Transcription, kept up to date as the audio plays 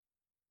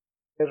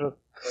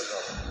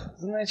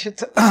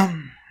Значит,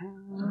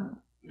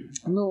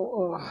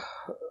 ну,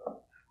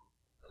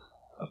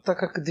 так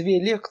как две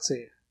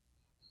лекции,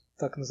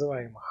 так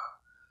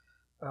называемых,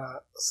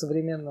 о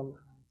современном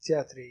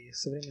театре и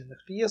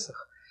современных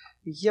пьесах,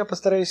 я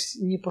постараюсь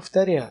не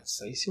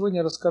повторяться. И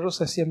сегодня расскажу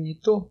совсем не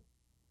то,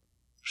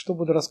 что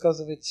буду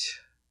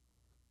рассказывать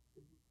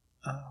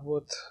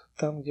вот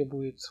там, где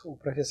будет у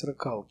профессора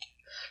Калки.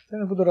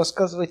 Там я буду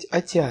рассказывать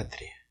о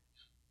театре.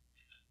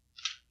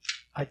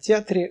 О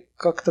театре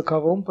как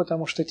таковом,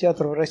 потому что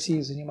театр в России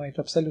занимает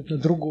абсолютно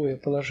другое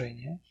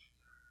положение.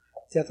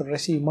 Театр в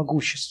России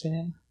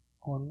могущественен.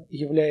 Он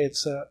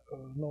является,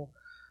 ну,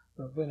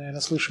 вы,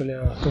 наверное, слышали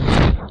о том,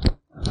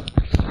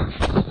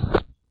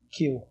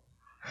 что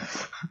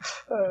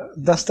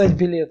достать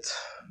билет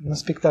на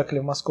спектакль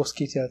в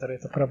Московский театр –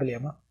 это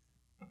проблема.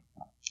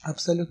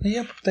 Абсолютно.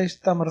 Я попытаюсь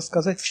там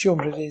рассказать, в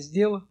чем же здесь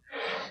дело,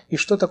 и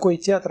что такое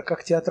театр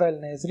как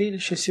театральное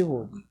зрелище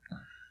сегодня.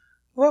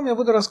 Вам я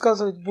буду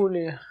рассказывать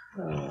более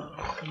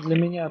для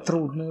меня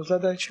трудную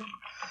задачу.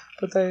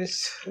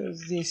 Пытаюсь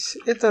здесь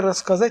это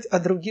рассказать о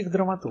других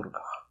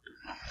драматургах.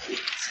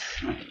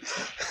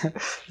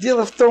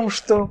 Дело в том,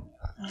 что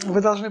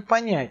вы должны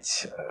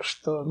понять,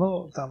 что,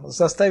 ну, там,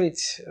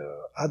 заставить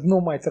одну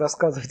мать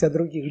рассказывать о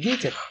других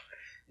детях,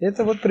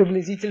 это вот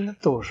приблизительно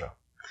то же.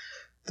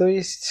 То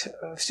есть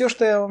все,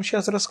 что я вам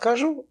сейчас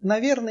расскажу,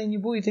 наверное, не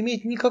будет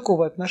иметь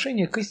никакого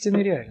отношения к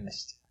истинной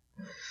реальности.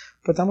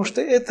 Потому что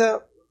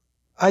это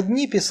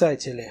одни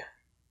писатели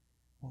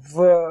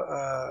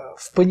в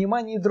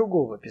понимании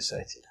другого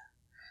писателя.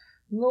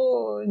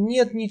 Но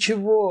нет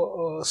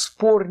ничего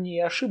спорнее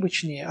и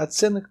ошибочнее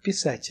оценок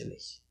писателей.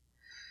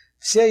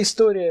 Вся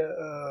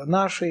история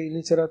нашей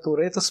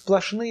литературы – это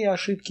сплошные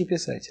ошибки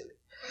писателей.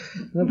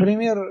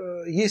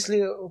 Например,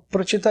 если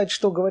прочитать,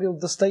 что говорил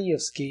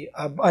Достоевский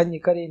об Анне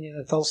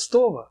Карениной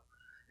Толстого,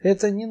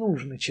 это не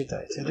нужно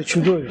читать, это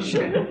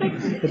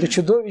чудовищное. Это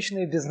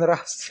чудовищное,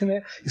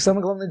 безнравственное и,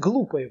 самое главное,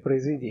 глупое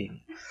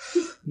произведение.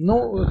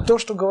 Ну, то,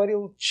 что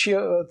говорил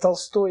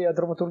Толстой о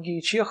драматургии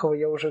Чехова,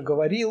 я уже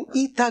говорил,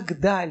 и так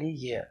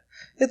далее.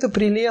 Это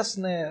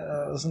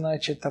прелестная,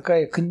 значит,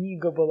 такая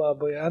книга была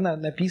бы, она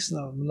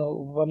написана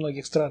во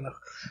многих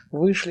странах.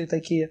 Вышли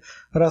такие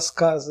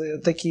рассказы,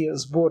 такие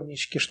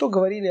сборнички, что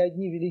говорили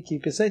одни великие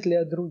писатели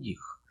о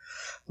других.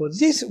 Вот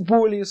здесь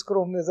более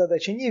скромная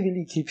задача. Не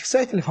великие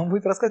писатели, вам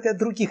будет рассказывать о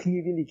других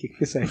невеликих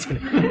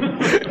писателях.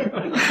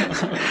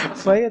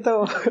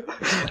 Поэтому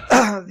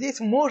здесь,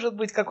 может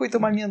быть, какой-то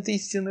момент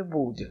истины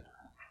будет.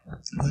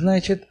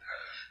 Значит,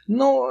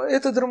 но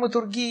это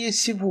драматургия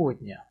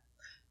сегодня.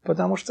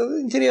 Потому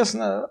что,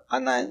 интересно,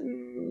 она...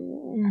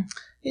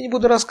 Я не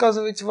буду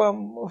рассказывать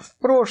вам в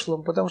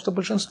прошлом, потому что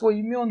большинство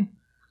имен,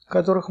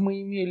 которых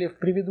мы имели в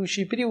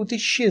предыдущий период,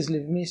 исчезли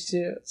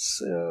вместе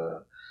с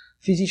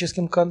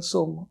физическим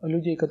концом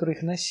людей, которые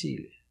их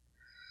носили.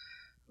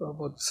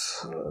 Вот.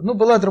 Ну,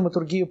 была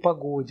драматургия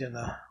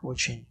Погодина,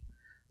 очень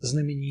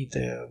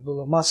знаменитая.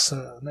 Была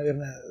масса,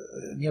 наверное,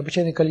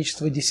 необычайное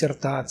количество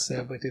диссертаций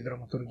об этой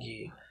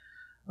драматургии.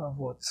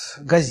 Вот.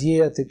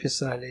 Газеты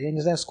писали. Я не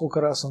знаю, сколько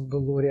раз он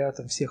был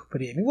лауреатом всех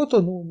премий. Вот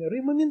он умер,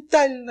 и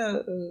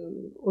моментально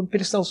он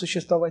перестал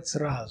существовать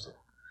сразу.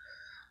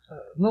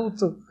 Ну,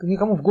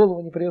 никому в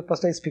голову не придет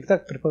поставить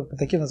спектакль под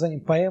таким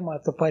названием «Поэма о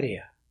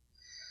топоре».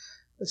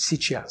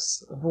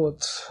 Сейчас.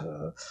 Вот.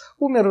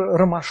 Умер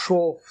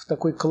Ромашов,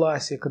 такой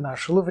классик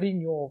наш,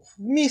 Лавренев.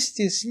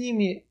 Вместе с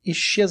ними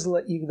исчезла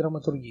их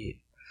драматургия.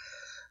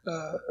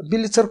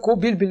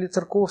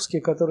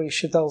 Белицерковский, который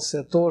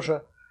считался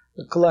тоже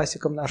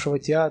классиком нашего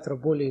театра,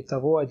 более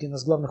того, один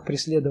из главных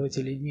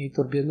преследователей Дней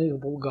Турбиных,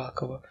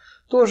 Булгакова.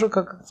 Тоже,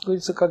 как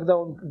говорится, когда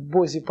он в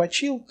Бозе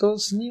почил, то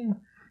с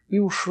ним и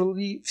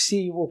ушли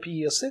все его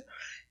пьесы.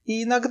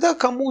 И иногда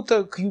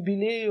кому-то к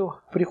юбилею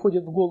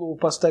приходит в голову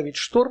поставить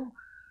 «Шторм»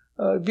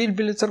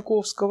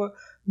 Белицерковского,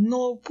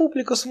 но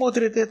публика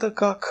смотрит это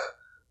как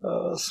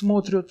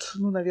смотрят,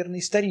 ну, наверное,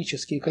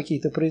 исторические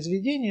какие-то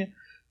произведения,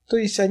 то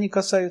есть они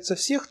касаются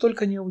всех,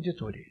 только не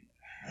аудитории.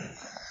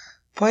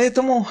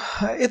 Поэтому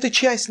эта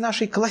часть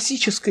нашей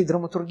классической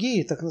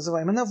драматургии, так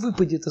называемой, она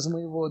выпадет из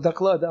моего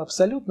доклада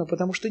абсолютно,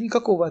 потому что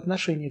никакого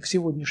отношения к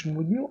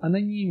сегодняшнему дню она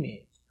не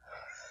имеет.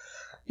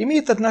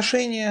 Имеет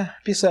отношение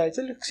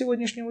писатель к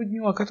сегодняшнему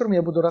дню, о котором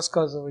я буду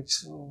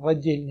рассказывать в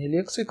отдельной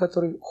лекции,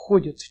 которой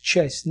входит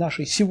часть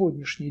нашей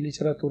сегодняшней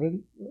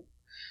литературы.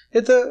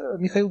 Это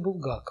Михаил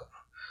Булгаков.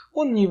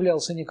 Он не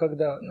являлся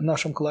никогда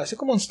нашим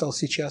классиком, он стал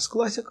сейчас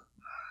классиком.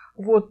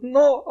 Вот,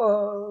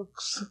 но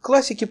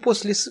классики,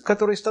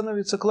 которые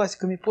становятся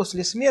классиками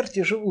после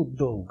смерти, живут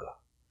долго.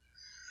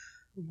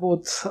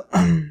 Вот.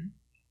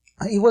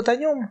 И вот о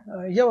нем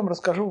я вам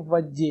расскажу в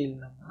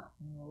отдельном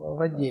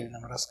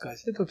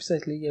рассказе. Этого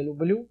писателя я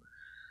люблю.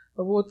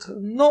 Вот.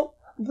 Но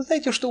вы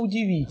знаете, что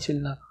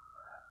удивительно?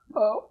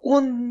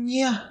 Он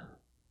не...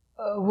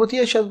 Вот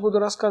я сейчас буду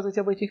рассказывать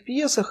об этих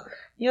пьесах,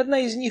 ни одна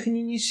из них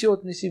не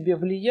несет на себе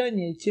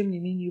влияния, тем не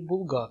менее,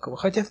 Булгакова.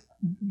 Хотя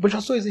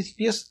большинство из этих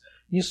пьес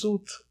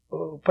несут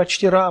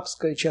почти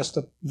рабское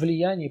часто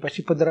влияние,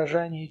 почти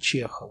подражание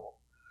Чехову.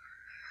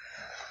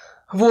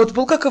 Вот,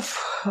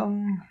 Булгаков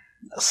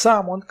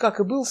сам, он как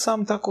и был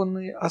сам, так он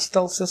и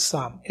остался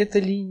сам. Эта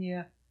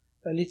линия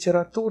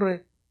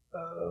литературы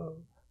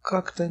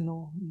как-то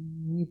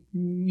не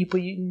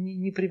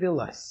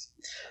привелась.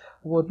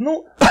 Вот,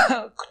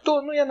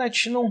 я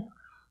начну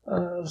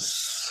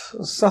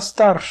со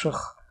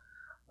старших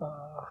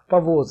по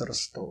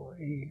возрасту.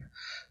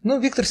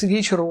 Виктор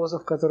Сергеевич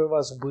Розов, который у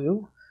вас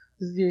был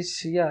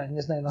здесь, я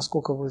не знаю,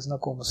 насколько вы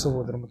знакомы с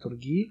его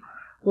драматургией.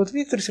 Вот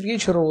Виктор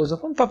Сергеевич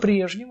Розов, он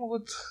по-прежнему,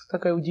 вот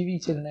такая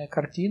удивительная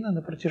картина,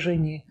 на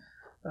протяжении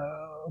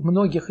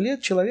многих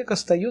лет человек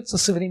остается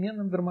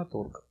современным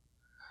драматургом.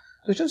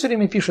 То есть он все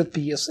время пишет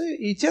пьесы,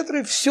 и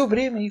театры все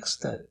время их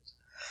ставят.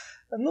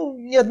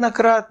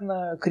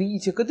 Неоднократно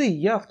критика, да и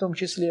я в том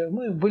числе,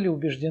 мы были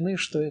убеждены,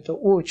 что это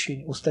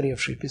очень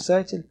устаревший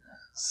писатель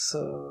с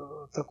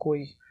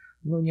такой,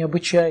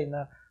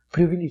 необычайно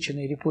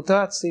преувеличенной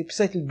репутацией,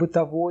 писатель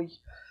бытовой.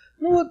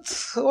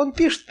 Он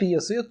пишет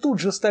пьесу, ее тут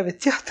же ставят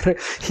театры,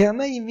 и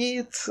она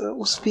имеет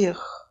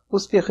успех.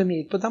 Успех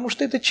имеет, потому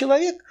что этот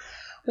человек,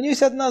 у него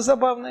есть одна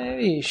забавная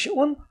вещь,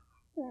 он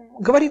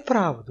говорит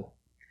правду.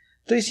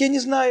 То есть, я не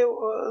знаю,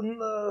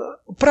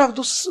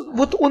 правду,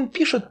 вот он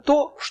пишет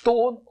то, что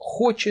он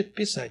хочет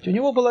писать. У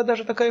него была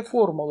даже такая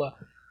формула,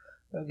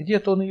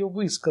 где-то он ее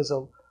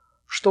высказал,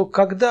 что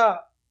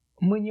когда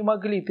мы не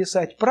могли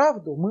писать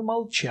правду, мы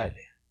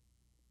молчали.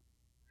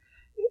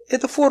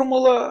 Эта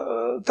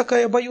формула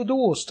такая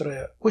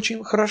обоюдоострая.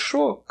 Очень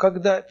хорошо,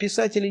 когда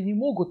писатели не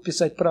могут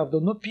писать правду,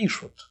 но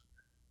пишут.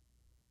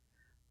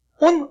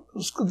 Он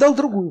дал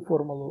другую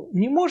формулу.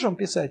 Не можем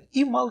писать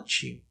и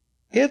молчим.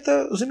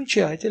 Это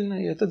замечательно,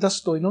 это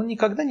достойно. Он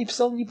никогда не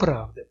писал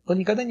неправды. Он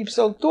никогда не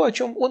писал то, о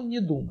чем он не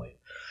думает.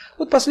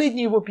 Вот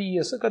последняя его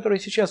пьеса, которая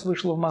сейчас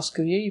вышла в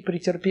Москве и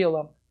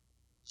претерпела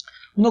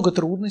много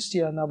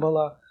трудностей, она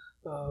была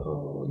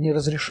не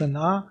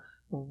разрешена,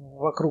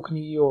 вокруг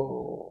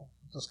нее,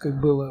 так сказать,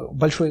 было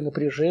большое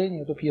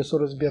напряжение, эту пьесу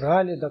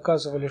разбирали,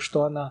 доказывали,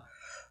 что она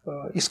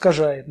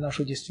искажает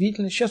нашу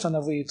действительность. Сейчас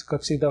она выйдет,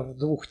 как всегда, в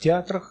 2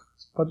 театрах.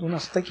 У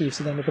нас такие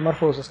всегда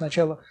метаморфозы.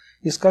 Сначала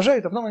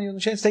искажают, а потом они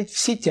начинают ставить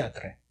все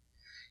театры.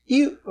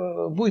 И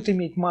будет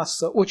иметь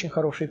масса очень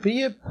хорошей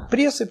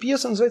прессы.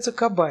 Пьеса называется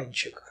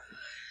 «Кабанчик».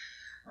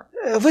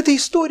 В этой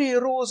истории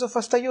Розов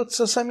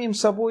остается самим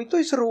собой, то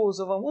есть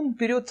Розовым. Он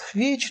берет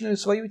вечную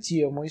свою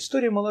тему.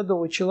 История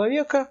молодого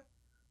человека,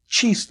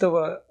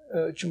 чистого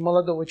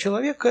молодого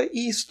человека,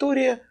 и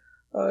история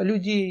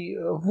людей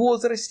в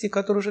возрасте,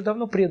 которые уже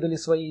давно предали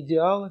свои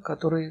идеалы,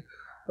 которые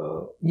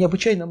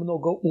необычайно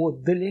много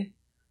отдали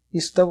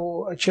из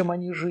того, чем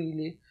они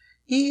жили,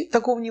 и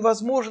такой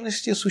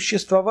невозможности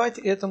существовать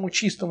этому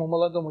чистому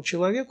молодому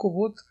человеку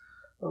вот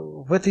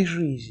в этой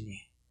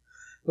жизни.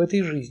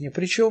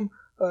 Причем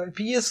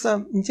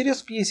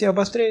интерес в пьесе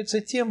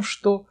обостряется тем,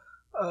 что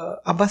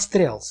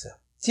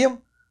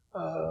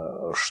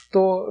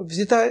что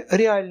взята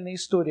реальная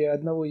история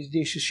одного из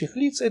действующих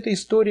лиц. Это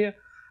история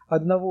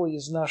одного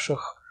из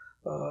наших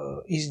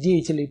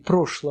деятелей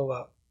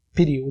прошлого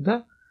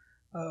периода,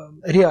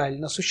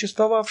 реально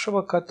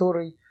существовавшего,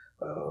 который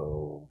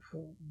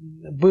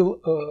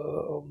был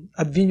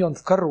обвинен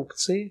в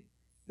коррупции.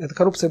 Эта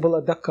коррупция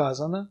была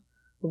доказана,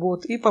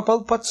 и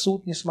попал под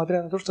суд,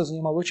 несмотря на то, что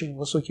занимал очень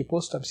высокий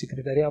пост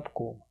секретаря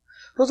обкома.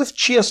 Розов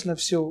честно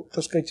всю,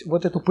 так сказать,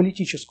 вот эту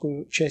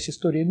политическую часть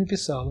истории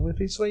написал в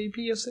этой своей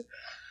пьесе,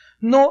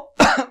 но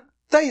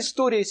та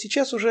история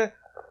сейчас уже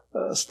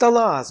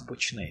стала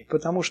азбучной,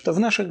 потому что в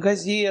наших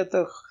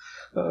газетах,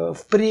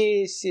 в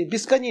прессе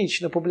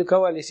бесконечно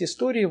публиковались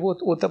истории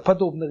от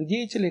подобных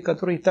деятелей,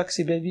 которые так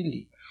себя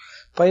вели.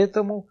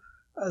 Поэтому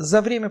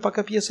за время,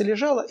 пока пьеса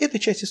лежала, эта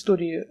часть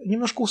истории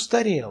немножко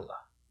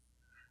устарела.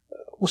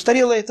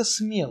 Устарела эта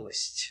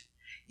смелость.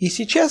 И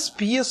сейчас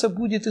пьеса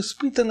будет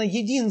испытана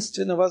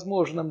единственно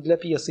возможным для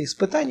пьесы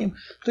испытанием,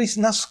 то есть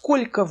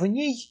насколько в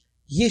ней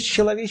есть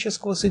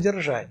человеческого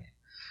содержания.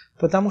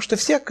 Потому что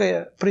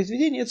всякое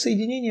произведение – это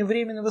соединение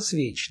временного с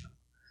вечным.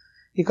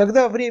 И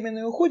когда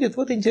временное уходит,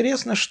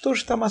 интересно, что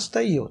же там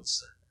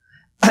остается.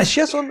 А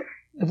сейчас он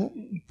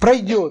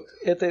пройдет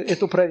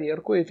эту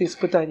проверку, это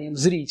испытанием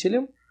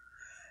зрителем,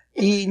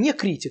 и не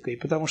критикой,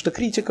 потому что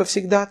критика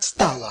всегда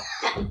отстала.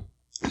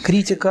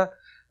 Критика,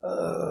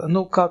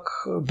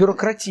 как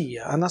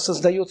бюрократия, она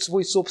создает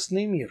свой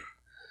собственный мир.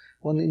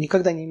 Он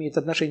никогда не имеет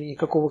отношения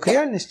никакого к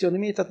реальности, он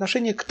имеет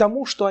отношение к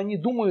тому, что они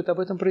думают об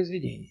этом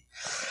произведении.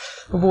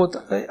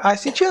 А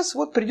сейчас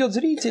придет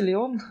зритель, и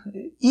он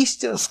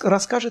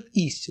расскажет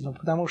истину,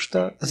 потому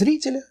что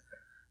зрителя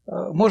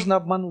можно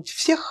обмануть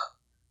всех,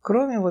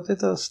 кроме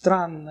это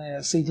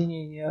странное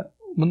соединение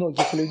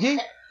многих людей,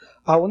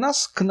 а у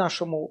нас, к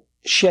нашему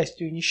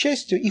счастью и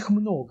несчастью, их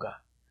много.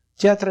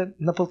 Театры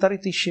на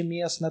 1500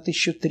 мест, на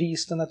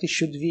 1300, на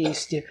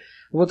 1200.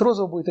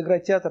 Розов будет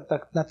играть театр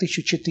так на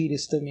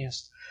 1400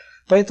 мест.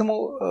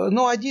 Поэтому,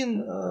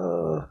 один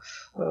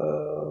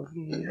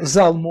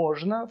зал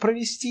можно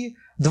провести,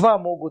 2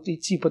 могут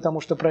идти, потому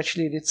что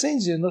прочли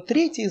рецензию, но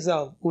 3-й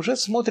зал уже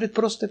смотрит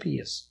просто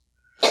пьесу.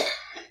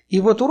 И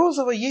вот у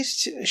Розова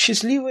есть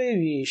счастливая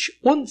вещь.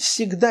 Он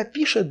всегда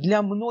пишет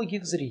для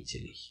многих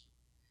зрителей.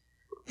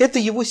 Это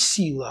его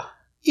сила,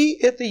 и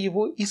это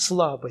его и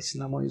слабость,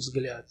 на мой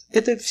взгляд.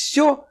 Это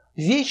все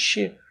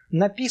вещи,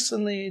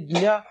 написанные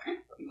для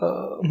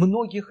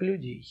многих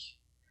людей.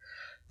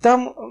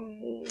 Там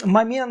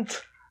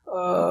момент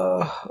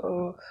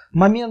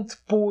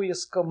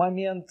поиска,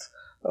 момент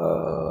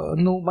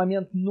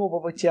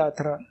нового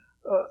театра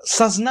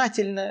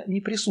сознательно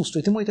не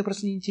присутствует. Ему это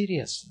просто не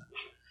интересно.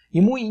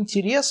 Ему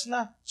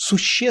интересно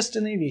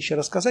существенные вещи.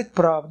 Рассказать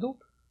правду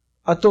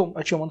о том,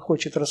 о чем он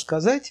хочет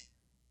рассказать,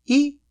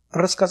 и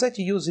рассказать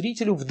ее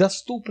зрителю в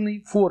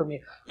доступной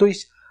форме. То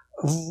есть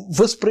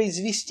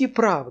воспроизвести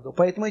правду.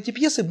 Поэтому эти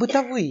пьесы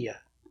бытовые.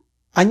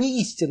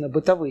 Они истинно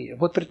бытовые.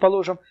 Вот,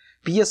 предположим,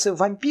 пьесы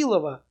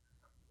Вампилова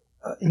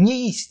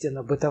не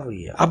истинно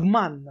бытовые,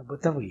 обманно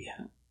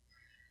бытовые.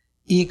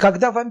 И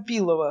когда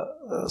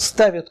Вампилова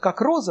ставят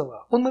как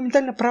Розова, он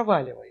моментально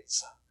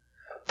проваливается.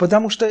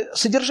 Потому что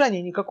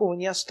содержания никакого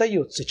не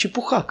остается,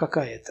 чепуха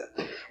какая-то.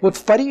 Вот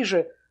в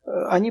Париже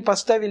они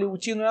поставили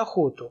 «Утиную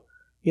охоту».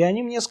 И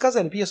они мне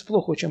сказали, пьеса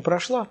плохо очень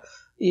прошла,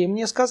 и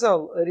мне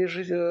сказал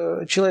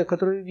человек,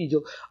 который ее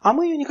видел, а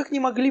мы ее никак не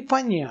могли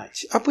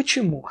понять. А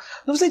почему?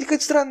 Ну, вы знаете,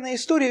 какая-то странная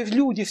история.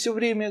 Люди все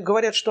время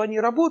говорят, что они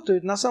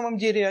работают, на самом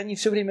деле они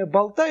все время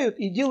болтают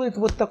и делают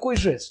вот такой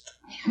жест.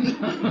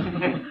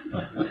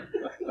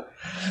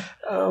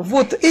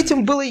 Вот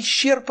этим было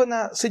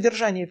исчерпано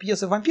содержание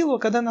пьесы Вампилова,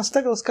 когда она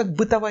ставилась как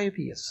бытовая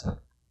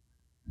пьеса.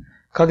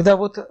 Когда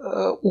вот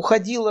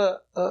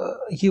уходила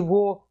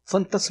его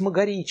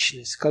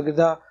фантасмагоричность,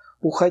 когда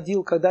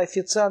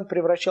официант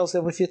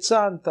превращался в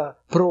официанта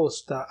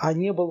просто, а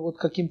не был вот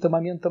каким-то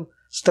моментом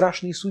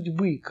страшной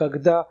судьбы,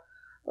 когда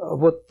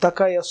вот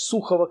такая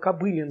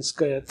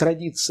сухово-кобылинская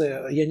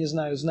традиция, я не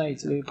знаю,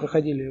 знаете ли,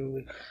 проходили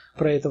вы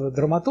про этого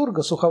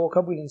драматурга,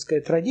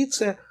 сухово-кобылинская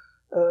традиция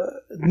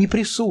не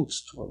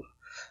присутствовала.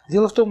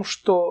 Дело в том,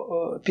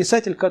 что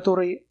писатель,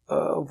 который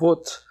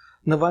вот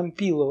на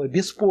Вампилова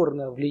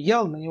бесспорно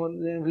влиял, на него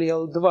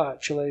влияло два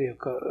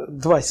человека,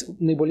 два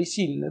наиболее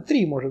сильных,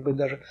 три, может быть,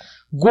 даже,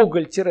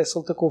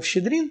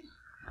 Гоголь-Салтыков-Щедрин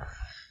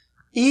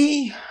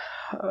и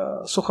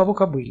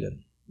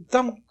Сухово-Кобылин.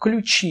 Там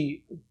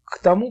ключи к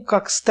тому,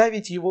 как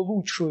ставить его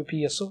лучшую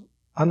пьесу,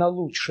 она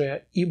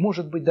лучшая и,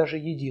 может быть, даже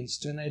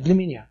единственная для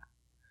меня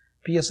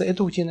пьеса –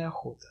 это «Утиная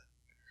охота».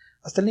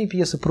 Остальные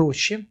пьесы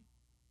проще,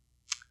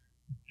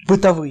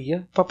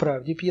 бытовые, по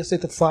правде. Пьесы –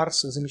 это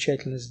фарсы,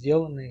 замечательно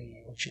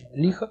сделанные, очень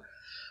лихо.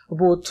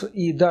 Вот,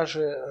 и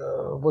даже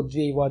вот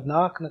две его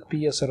одноактных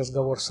пьесы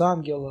 «Разговор с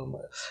ангелом»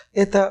 –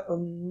 это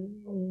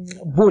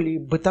более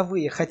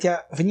бытовые,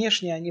 хотя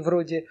внешне они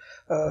вроде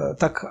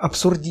так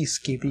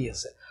абсурдистские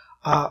пьесы.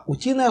 А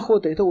 «Утиная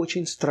охота» – это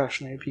очень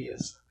страшная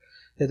пьеса.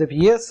 Это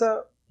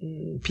пьеса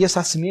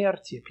о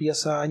смерти,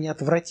 пьеса о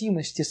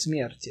неотвратимости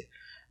смерти,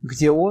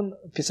 где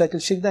писатель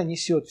всегда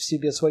несет в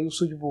себе свою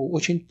судьбу,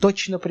 очень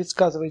точно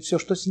предсказывает все,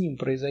 что с ним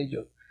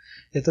произойдет.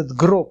 Этот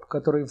гроб,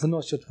 который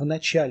вносят в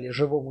начале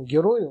живому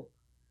герою,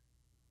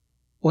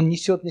 он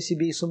несет на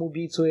себе и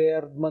самоубийцу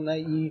Эрдмана,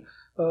 и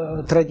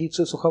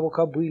традицию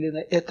Сухого-Кобылина.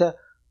 Это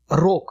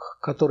рок,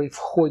 который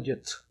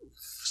входит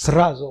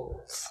сразу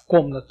в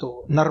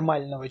комнату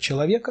нормального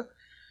человека,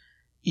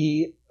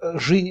 и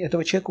жизнь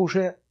этого человека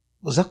уже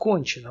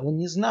закончена, он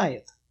не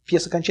знает.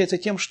 Пьеса кончается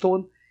тем, что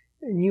он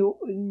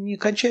не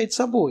кончает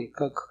собой,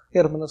 как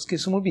эрдмановский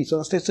самоубийца,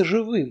 он остается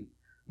живым,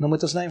 но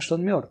мы-то знаем, что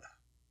он мертв.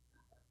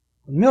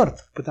 Он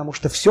мертв, потому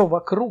что все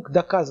вокруг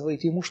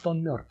доказывает ему, что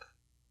он мертв.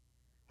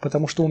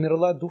 Потому что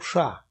умерла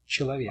душа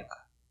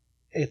человека.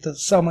 Это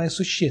самое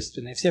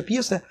существенное. Вся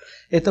пьеса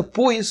 – это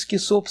поиски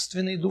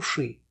собственной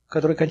души,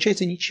 которая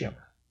кончается ничем.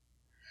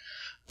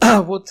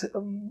 Вот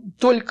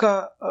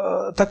только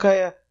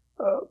такая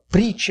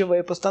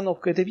притчевая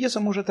постановка этой пьесы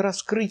может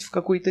раскрыть в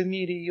какой-то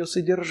мере ее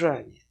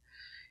содержание.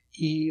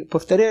 И,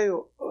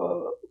 повторяю,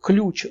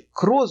 ключ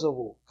к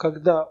Розову,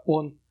 когда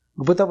он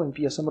к бытовым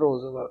пьесам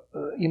Розова,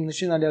 им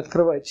начинали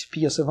открывать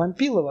пьесу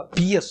Вампилова,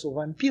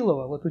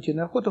 вот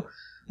 «Утиную охоту»,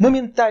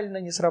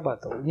 моментально не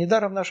срабатывал.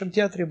 Недаром в нашем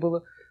театре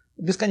было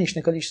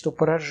бесконечное количество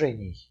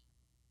поражений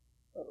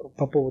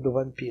по поводу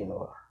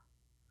Вампилова.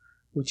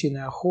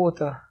 «Утиная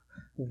охота»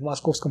 в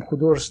Московском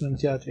художественном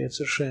театре – это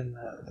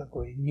совершенно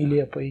такое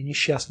нелепое и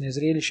несчастное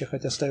зрелище,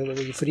 хотя ставил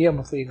его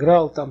Ефремов и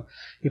играл там,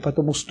 и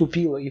потом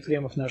уступил.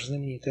 Ефремов наш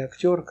знаменитый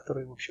актер,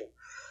 который, в общем,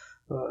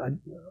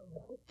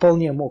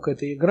 вполне мог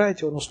это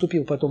играть. Он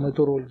уступил потом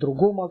эту роль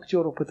другому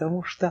актеру,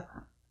 потому что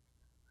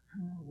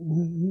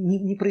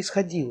не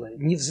происходило,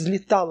 не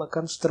взлетала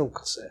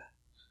конструкция.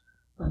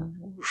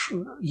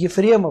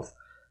 Ефремов,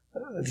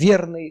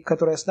 верный,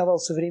 который основал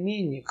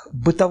 «Современник»,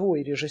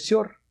 бытовой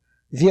режиссер,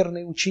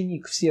 верный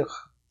ученик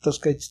всех, так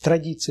сказать,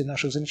 традиций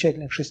наших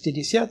замечательных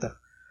 60-х,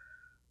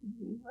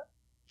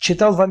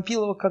 читал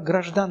Вампилова как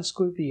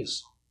гражданскую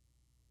пьесу.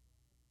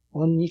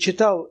 Он не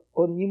читал,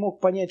 он не мог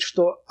понять,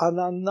 что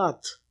она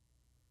над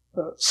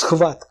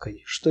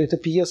схваткой, что это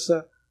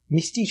пьеса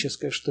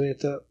мистическая, что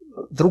это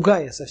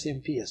другая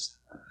совсем пьеса.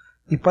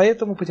 И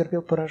поэтому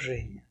потерпел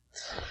поражение.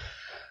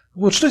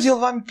 Вот что сделал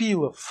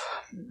Вампилов?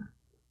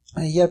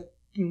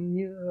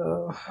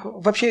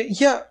 Вообще,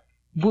 я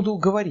буду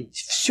говорить.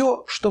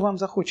 Все, что вам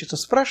захочется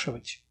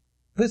спрашивать,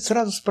 вы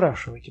сразу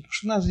спрашиваете, потому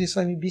что у нас здесь с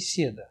вами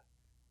беседа.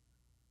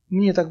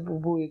 Мне так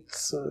будет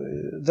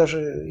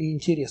даже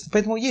интересно.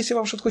 Поэтому, если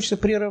вам что-то хочется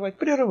прерывать,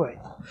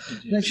 прерывайте.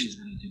 Значит,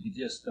 извините,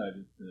 где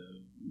ставят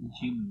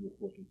интимную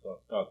охоту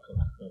так,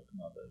 как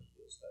надо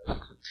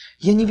ставить?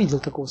 Я не видел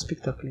такого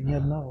спектакля, ни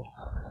одного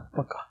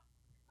пока.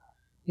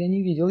 Я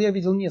не видел. Я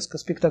видел несколько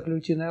спектаклей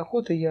 «Утиной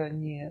охоты». Я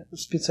не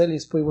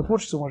специалист по его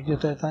творчеству, может,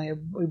 где-то это и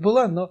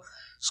была, но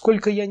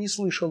сколько я не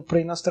слышал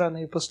про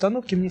иностранные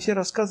постановки, мне все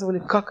рассказывали,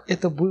 как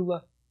это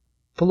было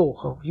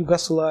плохо в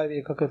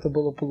Югославии, как это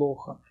было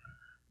плохо.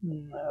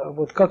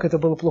 Вот как это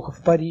было плохо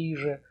в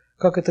Париже,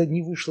 как это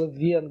не вышло в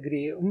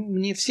Венгрии.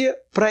 Мне все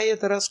про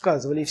это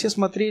рассказывали, и все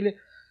смотрели,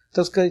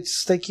 так сказать,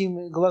 с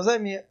такими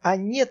глазами, а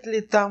нет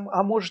ли там,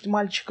 а может,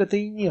 мальчика-то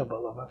и не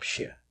было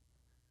вообще.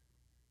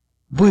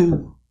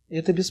 Был.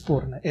 Это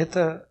бесспорно.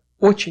 Это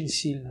очень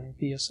сильная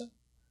пьеса.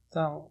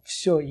 Там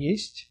все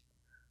есть.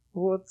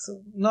 Вот.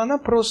 Но она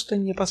просто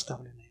не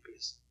поставленная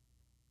пьеса.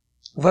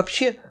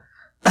 Вообще,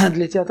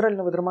 для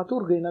театрального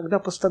драматурга иногда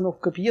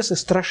постановка пьесы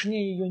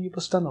страшнее ее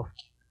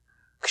непостановки.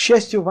 К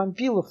счастью,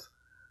 Вампилов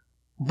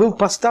был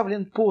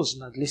поставлен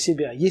поздно для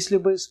себя. Если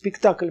бы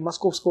спектакль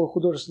Московского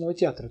художественного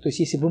театра, то есть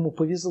если бы ему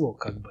повезло,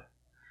 как бы,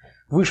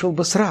 вышел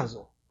бы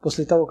сразу,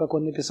 после того, как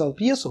он написал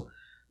пьесу,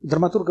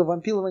 драматурга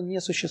Вампилова не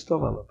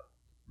существовало бы.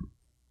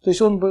 То есть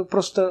он бы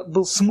просто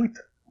был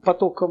смыт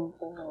потоком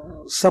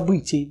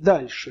событий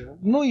дальше.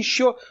 Ну,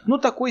 еще,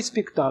 такой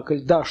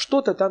спектакль, да,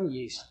 что-то там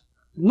есть.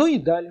 Ну и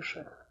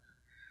дальше.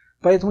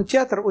 Поэтому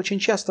театр очень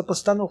часто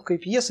постановкой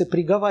пьесы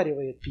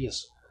приговаривает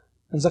пьесу.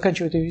 Он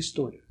заканчивает ее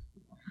историю.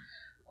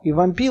 И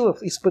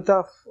Вампилов,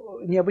 испытав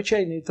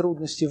необычайные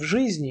трудности в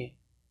жизни,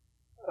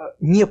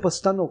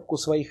 непостановку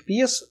своих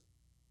пьес,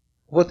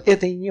 вот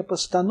этой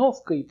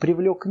непостановкой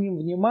привлек к ним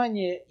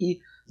внимание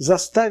и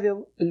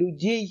заставил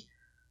людей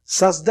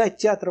создать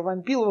театр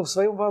Вампилова в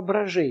своем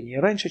воображении,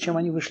 раньше, чем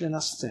они вышли на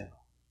сцену.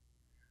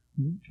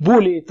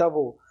 Более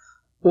того,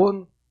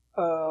 он,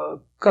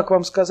 как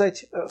вам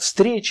сказать,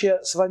 встреча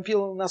с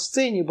Вампиловым на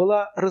сцене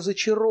была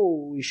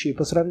разочаровывающей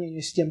по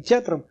сравнению с тем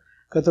театром,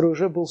 который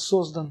уже был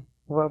создан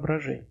в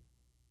воображении.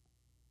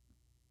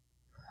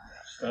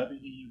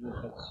 Ставили его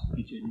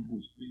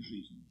где-нибудь при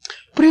жизни?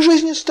 При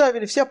жизни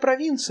ставили. Вся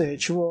провинция,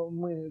 чего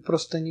мы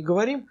просто не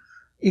говорим,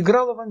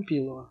 играла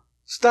Вампилова.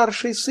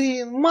 «Старший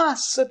сын»,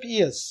 масса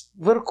пьес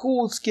в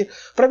Иркутске.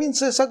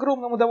 Провинция с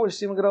огромным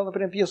удовольствием играла,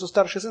 например, пьесу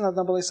 «Старший сын»,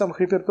 одна была из самых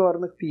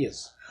репертуарных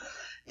пьес.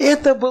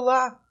 Это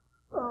была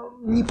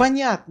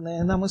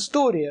непонятная нам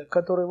история,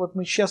 которую вот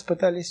мы сейчас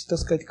пытались, так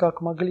сказать,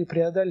 как могли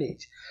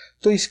преодолеть.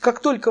 То есть, как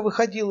только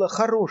выходила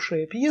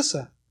хорошая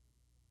пьеса,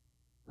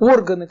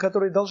 органы,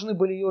 которые должны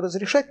были ее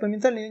разрешать,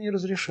 моментально ее не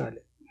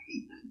разрешали.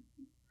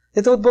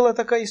 Это вот была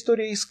такая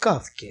история из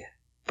Кафки.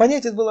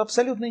 Понять это было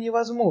абсолютно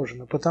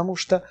невозможно, потому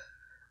что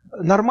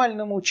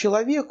нормальному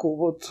человеку,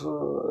 вот,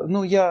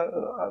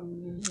 я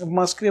в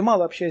Москве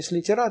мало общаюсь с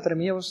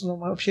литераторами, я в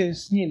основном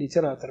общаюсь с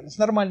нелитераторами, с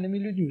нормальными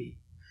людьми.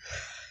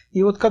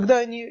 И вот когда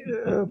они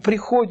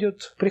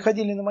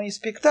приходили на мои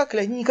спектакли,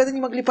 они никогда не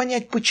могли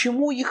понять,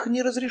 почему их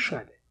не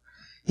разрешали.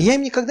 И я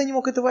им никогда не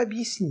мог этого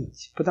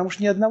объяснить, потому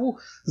что ни одному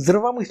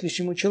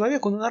здравомыслящему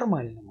человеку,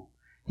 нормальному,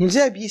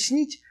 нельзя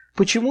объяснить,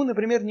 почему,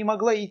 например, не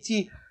могла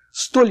идти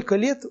столько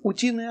лет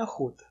утиная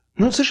охота.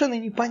 Совершенно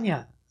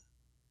непонятно.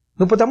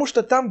 Потому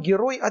что там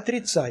герой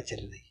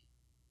отрицательный.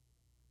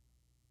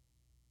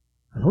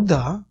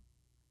 Да.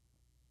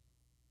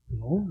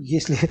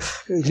 Если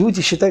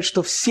люди считают,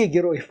 что все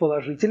герои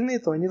положительные,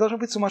 то они должны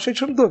быть в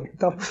сумасшедшем доме.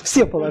 Там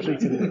все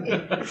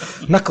положительные.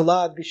 На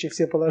кладбище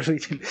все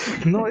положительные.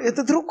 Но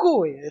это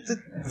другое. Это,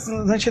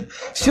 значит,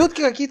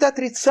 все-таки какие-то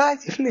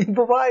отрицательные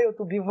бывают,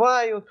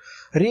 убивают,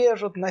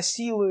 режут,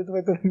 насилуют в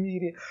этом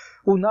мире.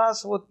 У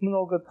нас вот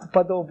много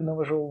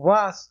подобного же, у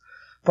вас.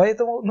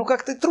 Поэтому,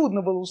 как-то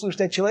трудно было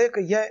услышать от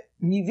человека, я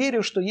не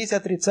верю, что есть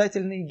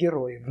отрицательные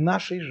герои в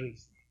нашей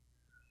жизни.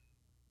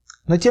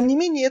 Но, тем не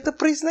менее, это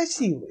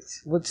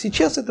произносилось. Вот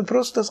сейчас это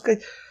просто, так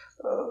сказать,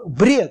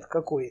 бред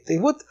какой-то. И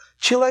вот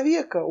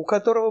человека, у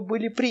которого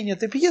были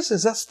приняты пьесы,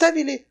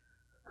 заставили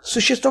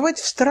существовать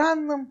в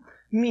странном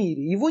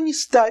мире. Его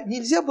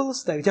нельзя было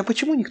ставить. А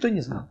почему, никто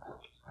не знал.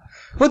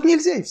 Вот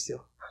нельзя, и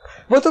все.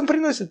 Вот он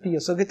приносит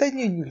пьесу, говорит, а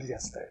нее нельзя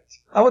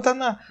ставить. А вот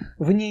она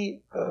в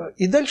ней...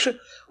 И дальше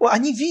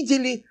они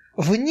видели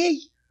в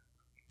ней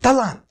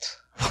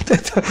талант. Вот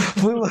это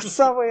было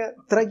самое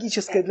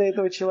трагическое для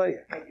этого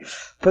человека.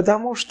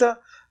 Потому что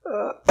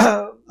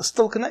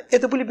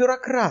это были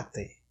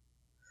бюрократы.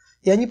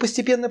 И они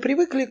постепенно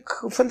привыкли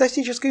к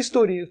фантастической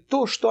истории.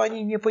 То, что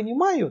они не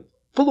понимают,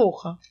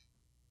 плохо.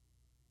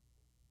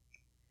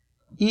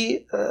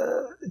 И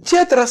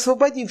театр,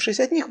 освободившись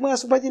от них, мы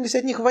освободились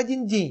от них в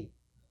один день.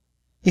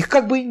 Их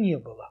как бы и не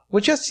было. Вот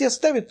сейчас все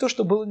ставят то,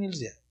 что было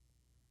нельзя.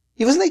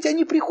 И вы знаете,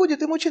 они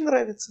приходят, им очень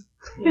нравится.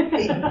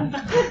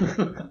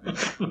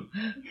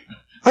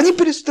 Они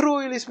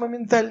перестроились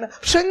моментально.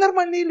 Потому что они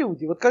нормальные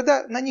люди. Вот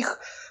когда на них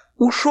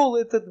ушел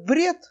этот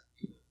бред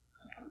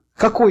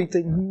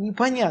какой-то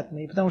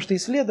непонятный, потому что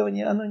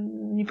исследование, оно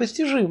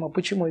непостижимо,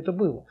 почему это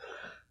было.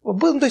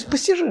 Было, то есть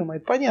постижимо,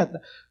 это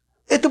понятно.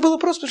 Это было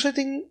просто, что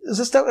это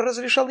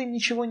разрешало им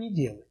ничего не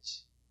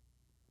делать.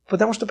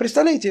 Потому что,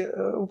 представляете,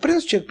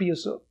 приносит человек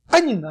пьесу, а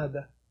не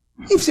надо.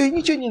 И все, и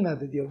ничего не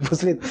надо делать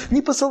после этого.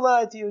 Не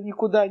посылать ее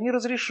никуда, не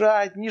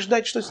разрешать, не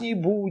ждать, что с ней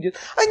будет.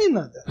 А не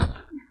надо.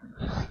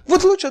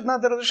 Вот лучше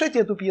надо разрешать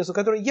эту пьесу,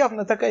 которая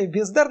явно такая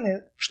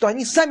бездарная, что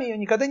они сами ее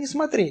никогда не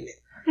смотрели.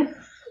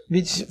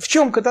 Ведь в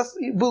чем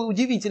была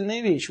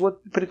удивительная вещь.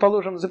 Вот,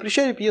 предположим,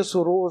 запрещали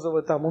пьесу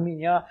Розова, там, у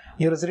меня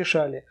не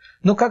разрешали.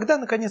 Но когда,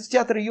 наконец,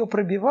 театр ее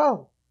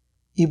пробивал,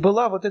 и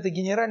была вот эта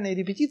генеральная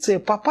репетиция,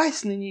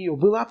 попасть на нее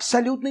было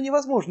абсолютно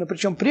невозможно.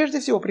 Причем прежде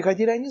всего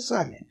приходили они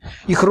сами.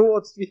 Их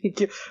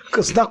родственники,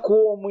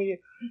 знакомые.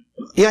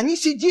 И они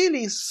сидели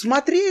и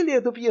смотрели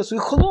эту пьесу и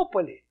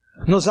хлопали.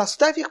 Но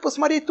заставь их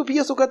посмотреть ту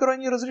пьесу, которую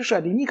они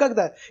разрешали.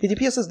 Никогда. Эти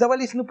пьесы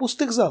сдавались на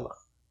пустых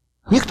залах.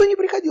 Никто не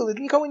приходил, это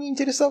никого не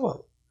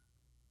интересовало.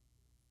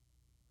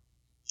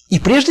 И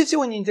прежде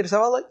всего не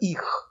интересовало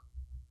их,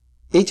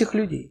 этих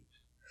людей.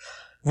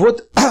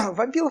 Вот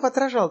Вампилов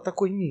отражал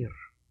такой мир.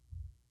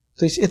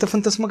 То есть это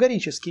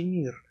фантасмагорический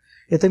мир.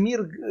 Это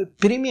мир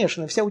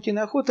перемешанный, вся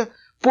утиная охота,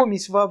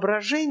 помесь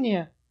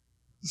воображения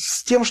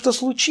с тем, что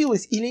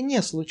случилось или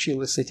не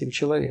случилось с этим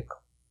человеком.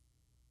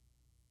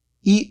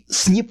 И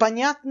с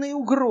непонятной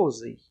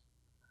угрозой.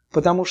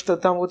 Потому что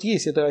там вот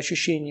есть это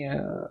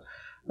ощущение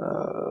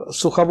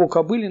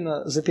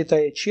Сухово-Кобылина,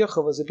 запятая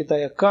Чехова,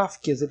 запятая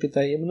Кафки,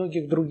 запятая и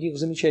многих других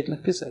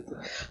замечательных писателей.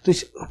 То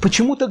есть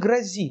почему-то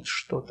грозит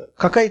что-то,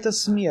 какая-то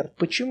смерть.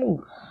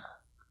 Почему?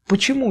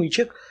 Почему? И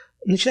человек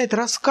начинает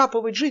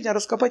раскапывать жизнь, а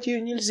раскопать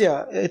ее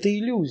нельзя. Это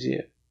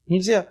иллюзия.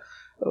 Нельзя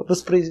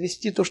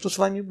воспроизвести то, что с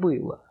вами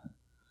было.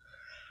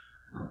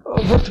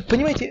 Вот,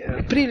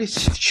 понимаете,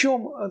 прелесть в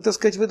чем, так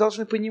сказать, вы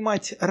должны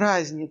понимать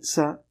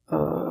разница,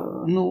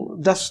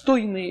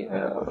 достойной,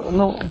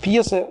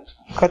 пьесы,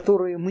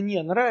 которые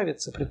мне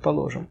нравятся,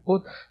 предположим,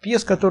 вот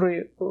пьес,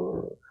 которые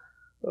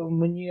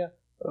мне,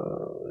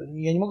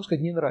 я не могу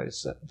сказать, не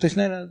нравятся, то есть,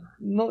 наверное,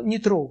 не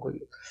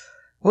трогают.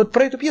 Вот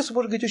про эту пьесу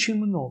можно говорить очень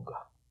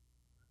много.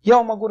 Я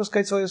вам могу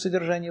рассказать свое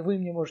содержание, вы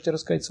мне можете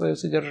рассказать свое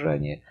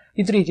содержание,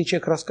 и третий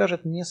человек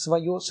расскажет мне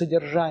свое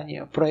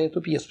содержание про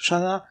эту пьесу, потому что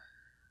она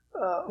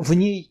в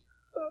ней,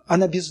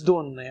 она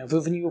бездонная, вы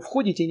в нее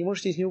входите и не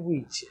можете из нее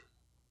выйти.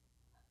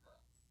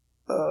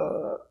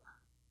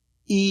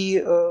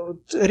 И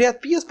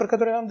ряд пьес, про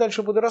которые я вам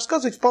дальше буду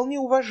рассказывать, вполне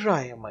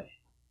уважаемые.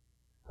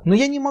 Но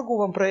я не могу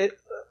вам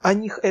о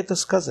них это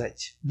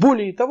сказать.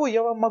 Более того,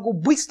 я вам могу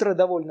быстро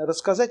довольно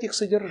рассказать их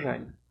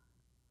содержание.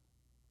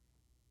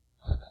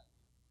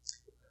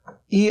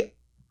 И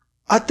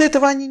от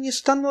этого они не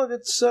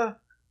становятся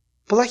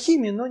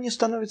плохими, но не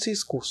становятся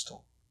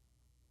искусством.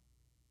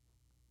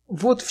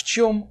 Вот в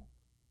чем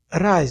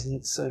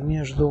разница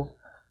между,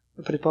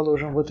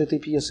 предположим, вот этой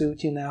пьесой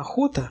 «Утиная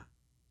охота»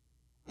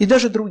 и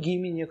даже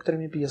другими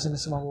некоторыми пьесами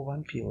самого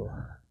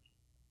Вампилова.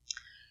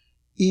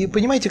 И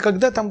понимаете,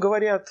 когда там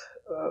говорят,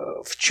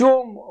 в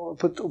чем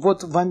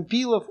вот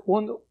Вампилов,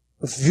 он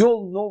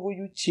ввел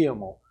новую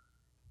тему,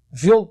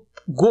 ввел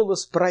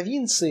голос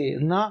провинции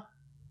на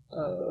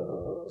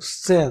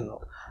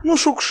сцену.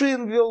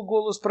 Шукшин ввел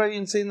голос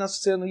провинции на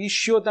сцену,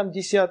 еще там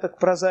десяток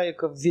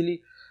прозаиков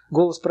ввели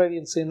голос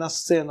провинции на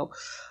сцену.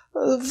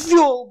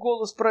 Ввел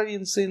голос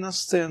провинции на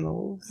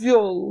сцену,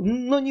 ввел,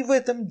 но не в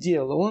этом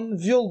дело. Он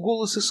ввел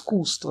голос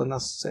искусства на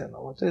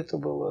сцену. Вот это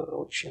было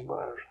очень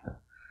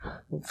важно.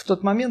 В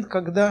тот момент,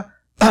 когда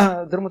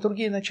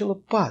драматургия начала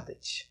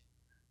падать,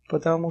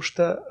 потому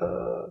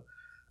что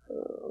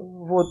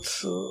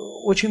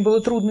очень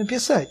было трудно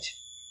писать.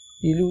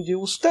 И люди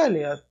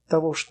устали от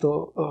того,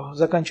 что,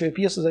 заканчивая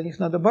пьесу, за них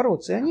надо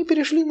бороться. И они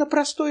перешли на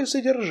простое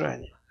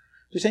содержание.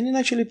 То есть они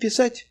начали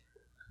писать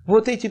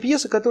вот эти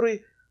пьесы,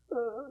 которые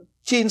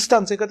те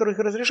инстанции, которые их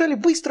разрешали,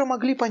 быстро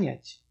могли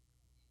понять.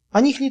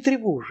 Они их не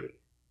тревожили.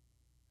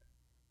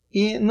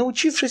 И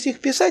научившись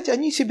их писать,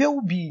 они себя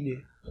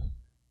убили.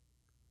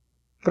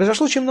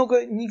 Произошло очень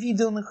много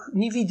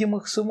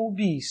невидимых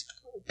самоубийств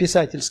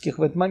писательских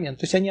в этот момент.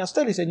 То есть они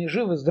остались, они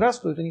живы,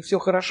 здравствуют, у них все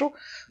хорошо,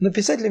 но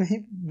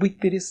писателями быть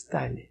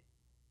перестали.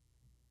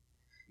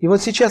 И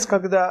вот сейчас,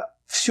 когда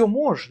все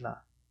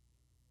можно,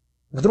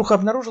 вдруг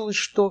обнаружилось,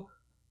 что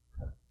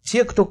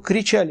те, кто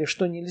кричали,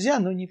 что нельзя,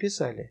 но не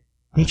писали,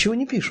 ничего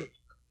не пишут.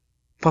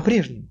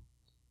 По-прежнему.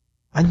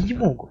 Они не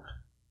могут.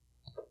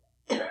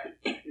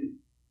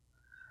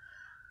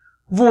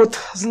 Вот,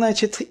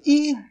 значит,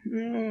 и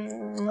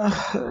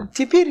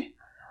теперь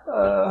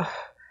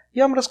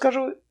я вам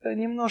расскажу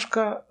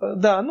немножко,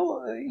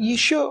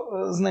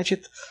 еще,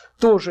 значит,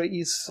 тоже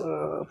из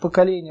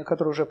поколения,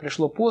 которое уже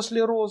пришло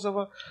после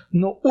Розова,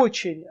 но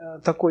очень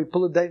такой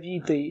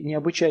плодовитый,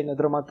 необычайно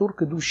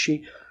драматург,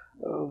 идущий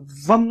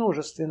во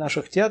множестве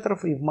наших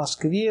театров, и в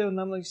Москве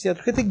на многих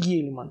театрах, это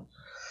Гельман.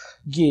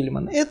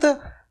 Гельман.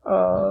 Это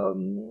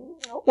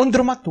он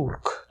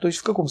драматург, то есть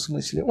в каком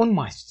смысле? Он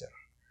мастер.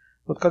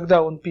 Вот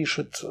когда он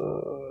пишет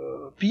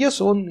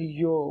пьесу,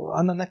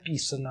 она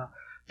написана,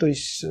 то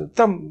есть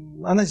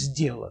там она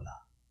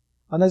сделана.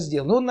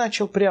 Он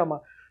начал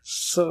прямо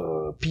с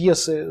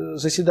пьесы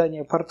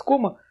 «Заседание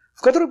парткома»,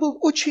 в которой был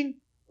очень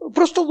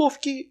просто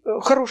ловкий,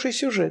 хороший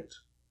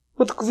сюжет.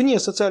 Вот вне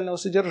социального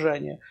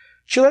содержания.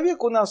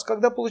 Человек у нас,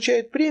 когда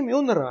получает премию,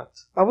 он рад.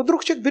 А вот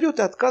вдруг человек берет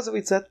и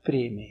отказывается от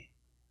премии.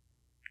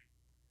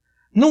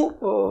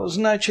 Ну,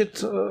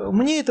 значит,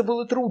 мне это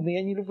было трудно,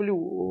 я не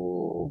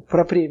люблю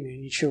про премию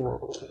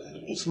ничего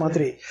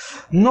смотреть.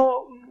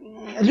 Но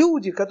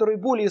люди, которые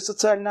более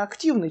социально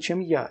активны, чем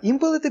я, им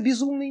было это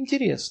безумно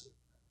интересно.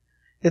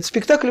 Этот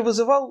спектакль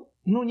вызывал,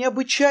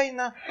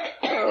 необычайно,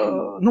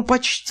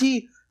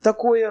 почти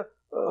такое,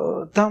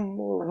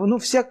 там,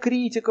 вся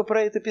критика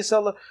про это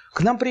писала.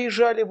 К нам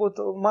приезжали вот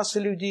масса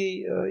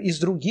людей из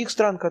других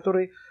стран,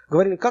 которые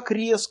говорили, как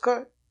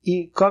резко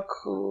и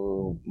как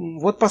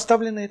вот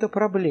поставлена эта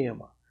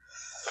проблема.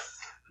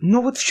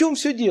 Но вот в чем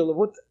все дело?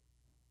 Вот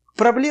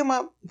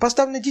проблема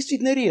поставлена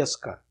действительно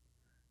резко.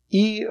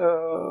 И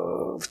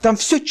там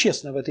все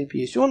честно в этой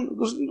пьесе.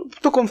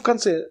 Только он в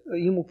конце,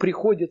 ему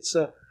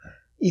приходится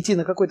идти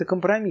на какой-то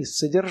компромисс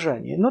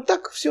содержания. Но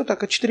так, все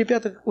так, от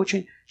 4/5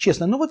 очень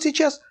честно. Но вот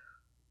сейчас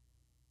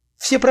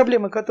все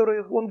проблемы,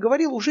 которые он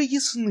говорил, уже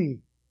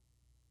ясны.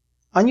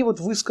 Они вот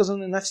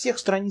высказаны на всех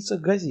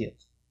страницах газет.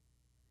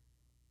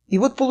 И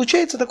вот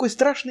получается такой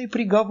страшный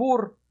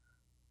приговор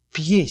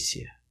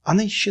пьесе.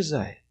 Она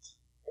исчезает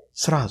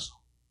сразу.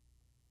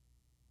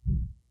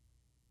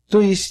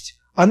 То есть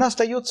она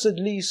остается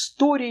для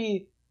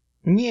истории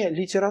не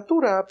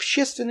литературы, а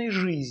общественной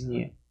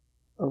жизни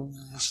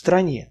в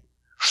стране.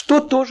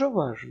 Что тоже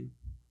важно.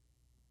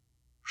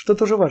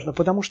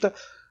 Потому что,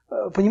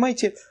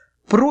 понимаете,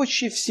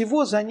 проще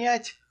всего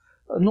занять,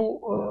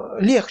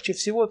 легче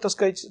всего, так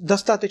сказать,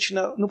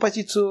 достаточно,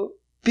 позицию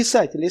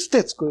писателя,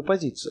 эстетскую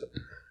позицию.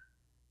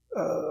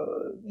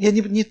 Я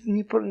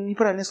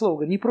неправильное слово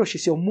говорю, не проще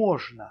всего,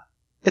 можно.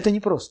 Это не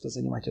просто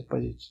занимать эту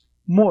позицию.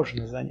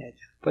 Можно занять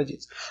эту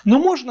позицию. Но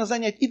можно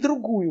занять и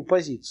другую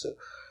позицию.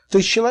 То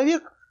есть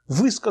человек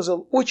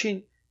высказал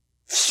очень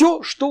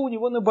все, что у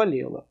него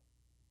наболело.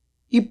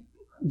 И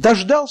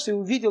дождался и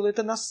увидел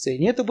это на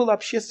сцене. Это было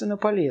общественно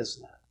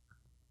полезно.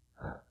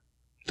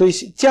 То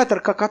есть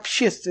театр как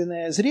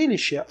общественное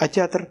зрелище, а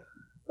театр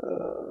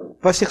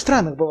во всех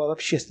странах бывал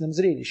общественным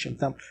зрелищем.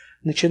 Там,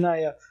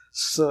 начиная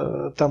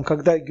с,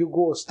 когда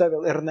Гюго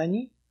ставил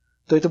Эрнани,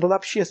 то это было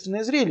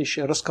общественное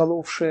зрелище,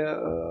 расколовшее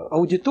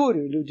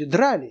аудиторию, люди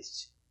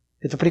дрались.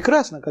 Это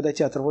прекрасно, когда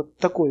театр вот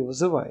такое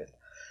вызывает.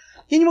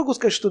 Я не могу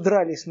сказать, что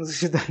дрались на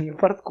заседании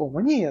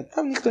парткома. Нет,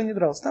 там никто не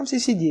дрался, там все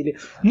сидели.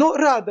 Но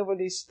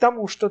радовались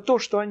тому, что то,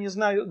 что они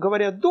знают,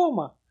 говорят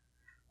дома,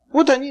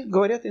 вот они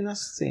говорят и на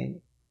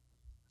сцене.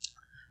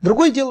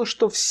 Другое дело,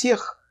 что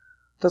всех,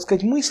 так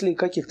сказать, мыслей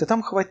каких-то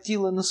там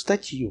хватило на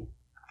статью.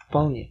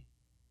 Вполне.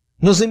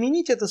 Но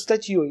заменить это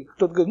статьей,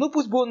 кто-то говорит,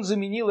 пусть бы он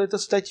заменил это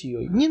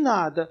статьей. Не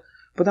надо,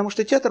 потому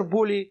что театр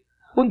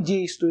он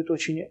действует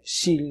очень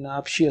сильно,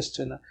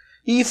 общественно.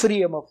 И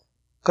Ефремов,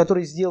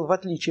 который сделал, в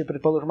отличие,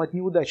 предположим, от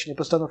неудачной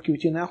постановки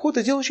 «Утиной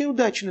охоты», сделал очень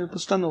удачную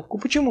постановку.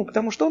 Почему?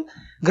 Потому что он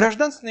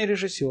гражданственный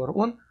режиссер.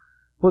 Он,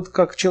 вот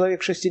как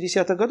человек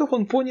 60-х годов,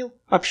 он понял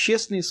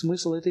общественный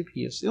смысл этой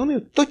пьесы. И он ее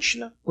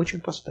точно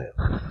очень поставил.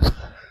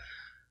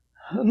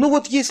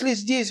 Если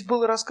здесь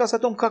был рассказ о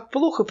том, как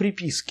плохо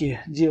приписки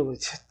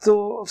делать,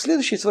 то в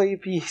следующей своей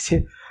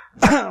пьесе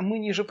 «Мы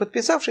ниже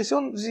подписавшись»,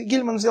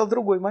 Гельман взял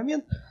другой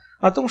момент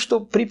о том, что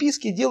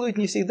приписки делают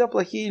не всегда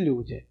плохие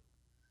люди.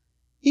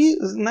 И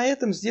на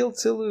этом сделал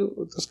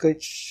целую, так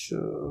сказать,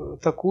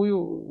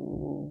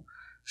 такую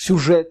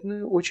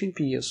сюжетную очень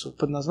пьесу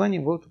под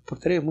названием,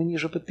 повторяю, «Мы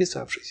ниже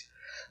подписавшись».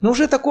 Но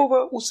уже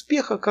такого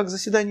успеха, как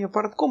 «Заседание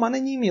парткома», она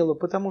не имела,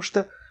 потому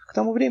что к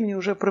тому времени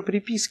уже про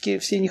приписки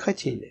все не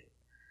хотели.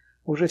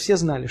 Уже все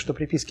знали, что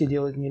приписки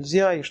делать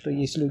нельзя, и что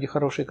есть люди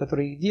хорошие,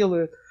 которые их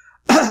делают.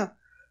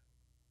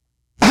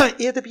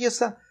 И эта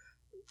пьеса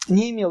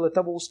не имела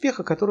того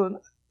успеха,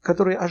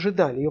 который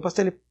ожидали. Ее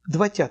поставили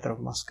 2 театра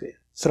в Москве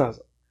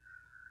сразу.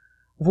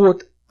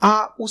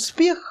 А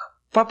успех,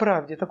 по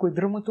правде, такой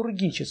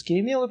драматургический,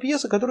 имела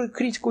пьеса, которую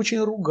критика очень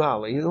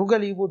ругала, и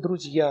ругали его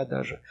друзья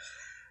даже.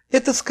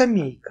 Это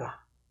 «Скамейка»,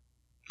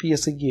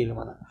 пьеса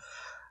Гельмана.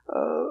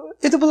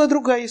 Это была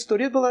другая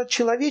история, это была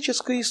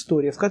человеческая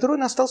история, в которой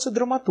он остался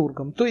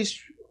драматургом. То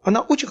есть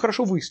она очень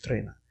хорошо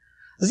выстроена.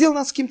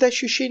 Сделана с каким-то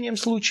ощущением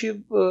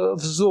случая в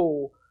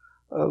Зоу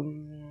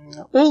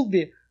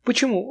Олби.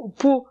 Почему?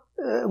 По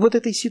вот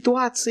этой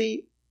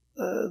ситуации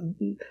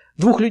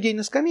 2 людей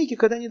на скамейке,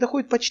 когда они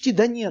доходят почти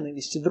до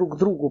ненависти друг к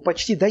другу,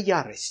 почти до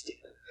ярости.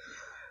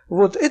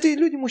 Это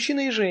люди,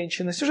 мужчина и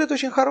женщина. Сюжет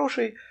очень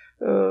хороший.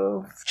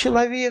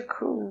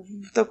 Человек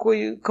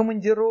такой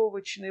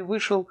командировочный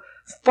вышел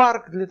в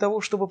парк для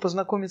того, чтобы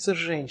познакомиться с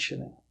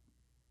женщиной.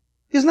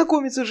 И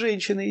знакомится с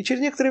женщиной, и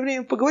через некоторое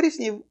время, поговорив с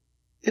ней,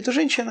 эта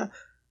женщина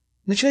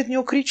начинает на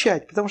него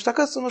кричать, потому что,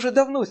 оказывается, он уже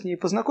давно с ней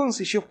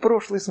познакомился, еще в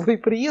прошлый свой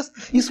приезд,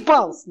 и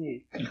спал с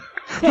ней.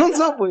 Он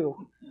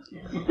забыл.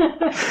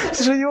 Потому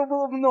что у него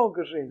было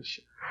много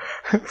женщин.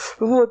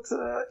 Вот.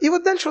 И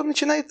вот дальше он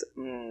начинает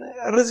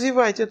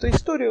развивать эту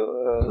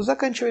историю.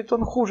 Заканчивает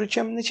он хуже,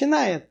 чем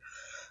начинает.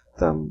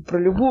 Там про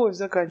любовь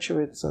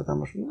заканчивается.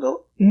 Там,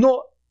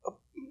 но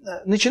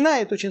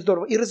начинает очень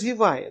здорово и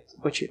развивает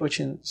очень,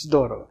 очень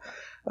здорово.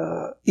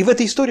 И в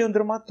этой истории он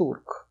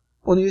драматург.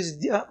 Он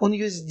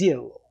ее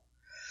сделал.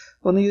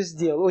 Он ее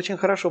сделал очень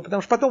хорошо,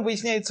 потому что потом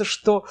выясняется,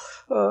 что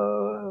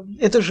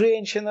эта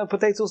женщина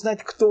пытается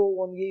узнать, кто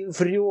он, ей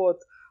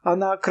врет,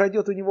 она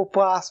крадет у него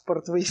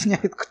паспорт,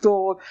 выясняет,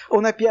 кто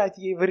он опять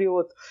ей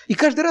врет. И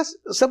каждый раз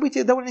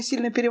события довольно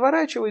сильно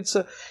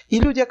переворачиваются, и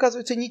люди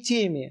оказываются не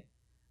теми,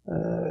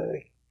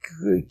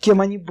 кем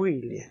они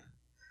были.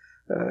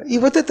 И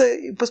вот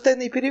это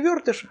постоянный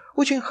перевертыш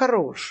очень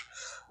хорош.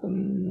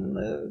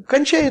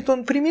 Кончает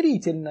он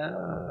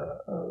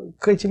примирительно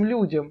к этим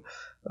людям.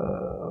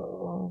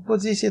 Вот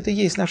здесь это и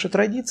есть наша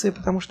традиция,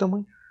 потому что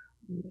мы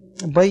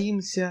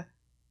боимся,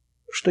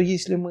 что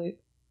если мы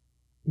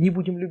не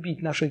будем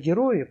любить наших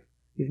героев,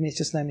 и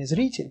вместе с нами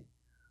зритель,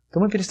 то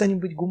мы перестанем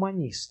быть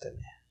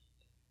гуманистами.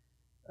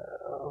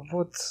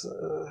 Вот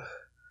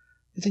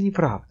это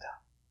неправда.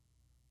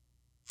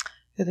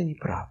 Это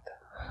неправда.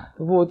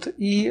 Вот.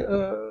 И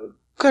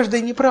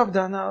каждая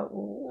неправда, она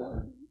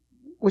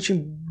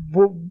очень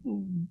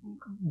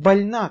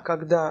больна,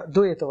 когда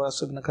до этого,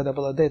 особенно когда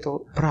была до этого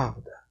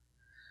правда.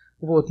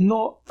 Вот.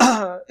 Но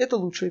это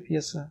лучшая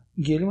пьеса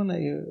Гельмана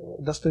и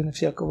достойна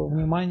всякого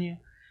внимания.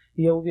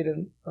 И я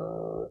уверен,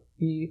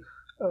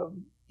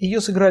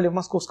 ее сыграли в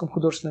Московском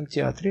художественном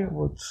театре.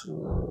 Вот,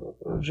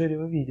 Джерри,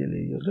 вы видели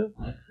ее,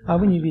 да? А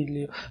вы не видели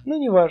ее. Ну,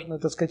 неважно,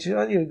 так сказать,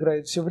 они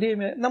играют все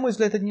время. На мой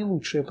взгляд, это не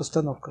лучшая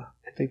постановка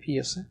этой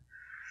пьесы.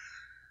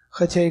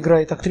 Хотя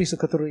играет актриса,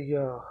 которую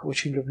я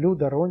очень люблю,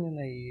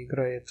 Доронина, и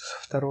играет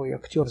второй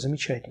актер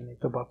замечательный,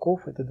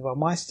 Табаков. Это два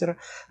мастера.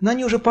 Но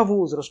они уже по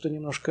возрасту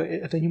немножко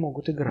это не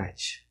могут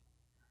играть.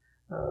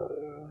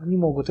 Не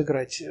могут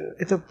играть.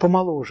 Это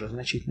помоложе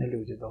значительно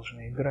люди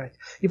должны играть.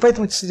 И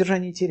поэтому это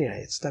содержание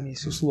теряется. Там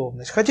есть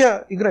условность.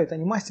 Хотя играют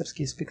они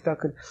мастерский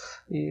спектакль.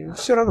 И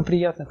все равно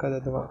приятно, когда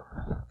два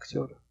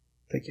актера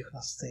таких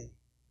на сцене.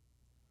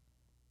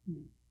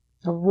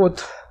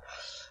 Вот.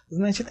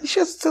 Значит, и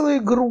сейчас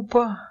целая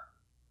группа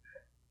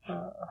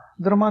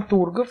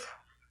драматургов,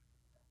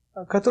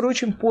 которые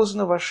очень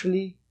поздно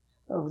вошли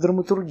в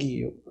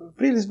драматургию.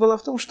 Прелесть была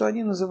в том, что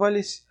они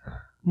назывались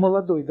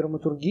молодой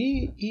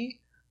драматургией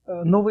и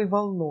новой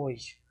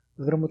волной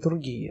в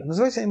драматургии.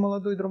 Назывались они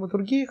молодой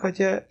драматургией,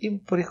 хотя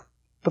им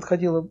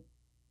подходило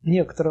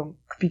некоторым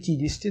к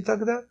 50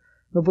 тогда,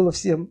 но было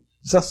всем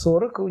за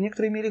 40, и у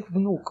некоторых имели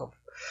внуков.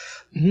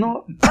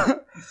 Но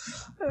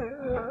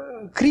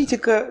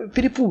критика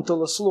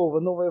перепутала слово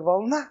 «новая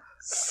волна»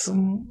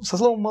 со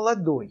словом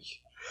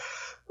 «молодой».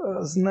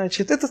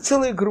 Значит, это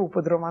целая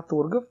группа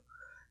драматургов,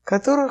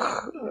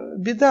 которых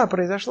беда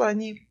произошла,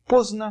 они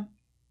поздно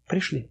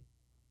пришли.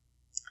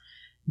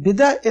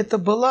 Беда это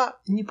была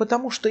не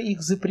потому, что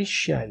их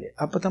запрещали,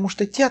 а потому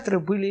что театры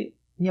были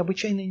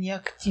необычайно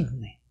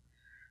неактивны.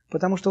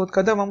 Потому что вот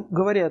когда вам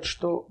говорят,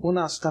 что у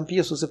нас там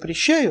пьесу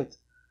запрещают,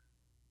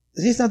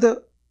 здесь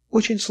надо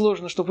очень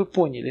сложно, чтобы вы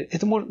поняли.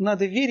 Это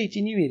надо верить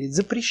и не верить.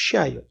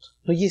 Запрещают.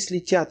 Но если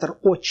театр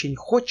очень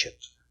хочет,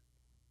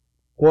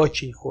 а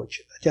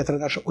театры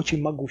наши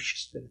очень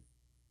могущественны,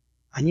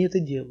 они это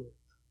делают.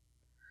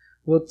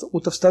 Вот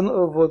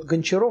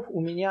Гончаров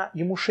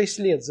ему 6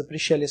 лет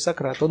запрещали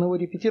Сократ. Он его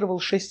репетировал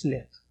 6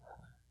 лет.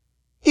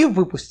 И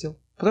выпустил,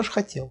 потому что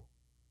хотел.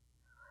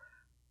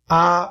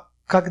 А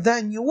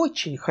когда не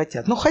очень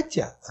хотят, но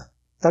хотят,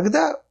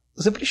 тогда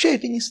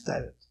запрещают и не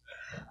ставят.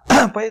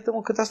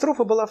 Поэтому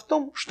катастрофа была в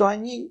том, что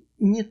они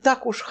не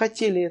так уж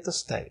хотели это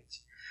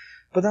ставить.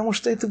 Потому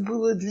что это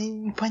было для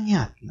них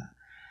непонятно.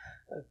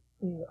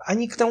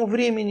 Они к тому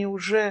времени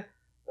уже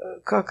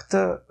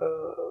как-то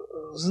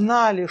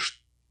знали,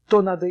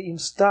 что надо им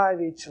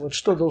ставить, вот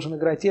что должен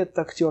играть этот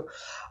актер.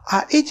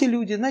 А эти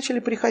люди начали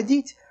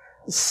приходить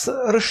с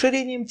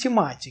расширением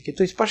тематики.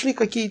 То есть пошли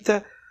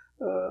какие-то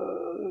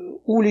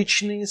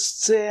уличные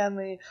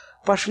сцены,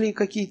 пошли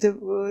какие-то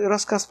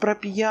рассказ про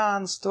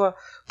пьянство,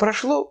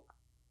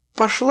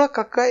 пошла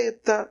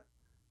какая-то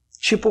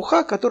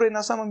чепуха, которая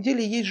на самом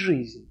деле есть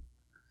жизнь.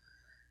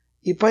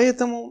 И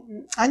поэтому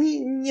они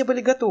не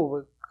были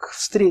готовы к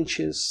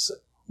встрече с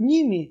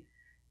ними,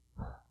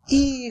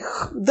 и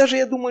даже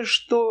я думаю,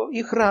 что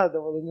их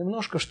радовало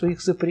немножко, что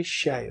их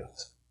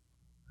запрещают,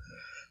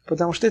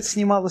 потому что это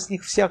снимало с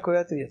них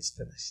всякую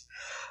ответственность.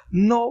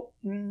 Но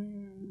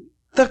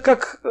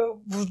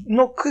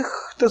к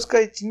их, так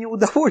сказать,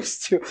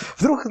 неудовольствию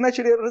вдруг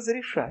начали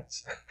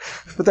разрешать.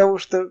 Потому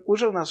что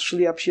уже у нас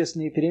шли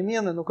общественные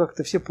перемены,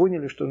 как-то все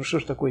поняли, что что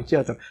ж такое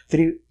театр,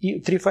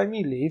 три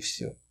фамилии и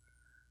все.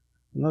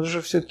 Надо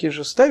же все-таки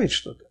ставить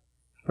что-то.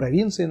 В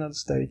провинции надо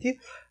ставить. И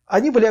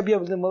они были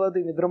объявлены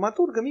молодыми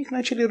драматургами, их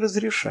начали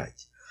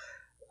разрешать.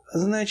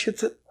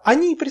 Значит,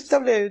 они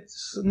представляют,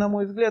 на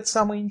мой взгляд,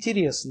 самую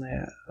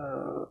интересную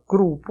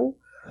группу,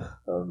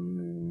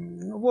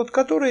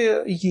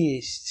 которые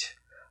есть.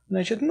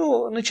 Значит,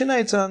 ну,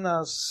 начинается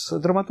она с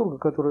драматурга,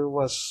 который у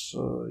вас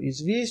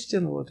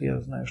известен. Вот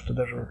я знаю, что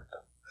даже вот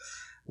там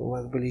у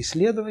вас были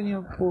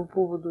исследования по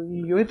поводу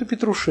нее. Это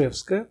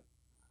Петрушевская.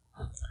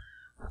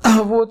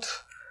 Вот,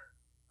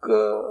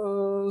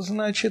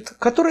 значит,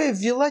 которая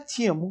ввела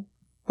тему.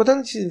 Вот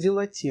она действительно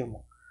ввела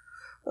тему.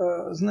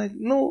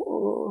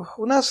 Ну,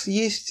 у нас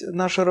есть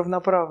наша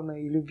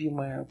равноправная и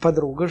любимая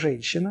подруга,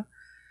 женщина,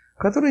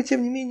 которая,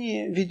 тем не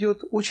менее,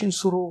 ведет очень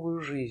суровую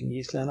жизнь,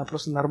 если она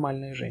просто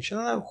нормальная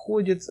женщина. Она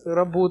ходит,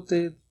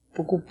 работает,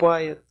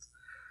 покупает,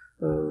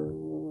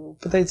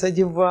 пытается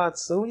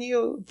одеваться. У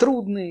нее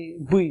трудный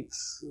быт,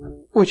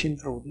 очень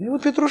трудный. И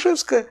вот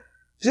Петрушевская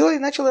взяла и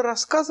начала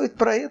рассказывать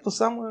про эту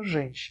самую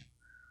женщину.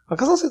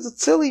 Оказалось, это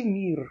целый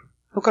мир.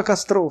 Ну, как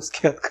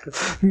Островский открыл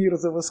мир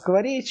за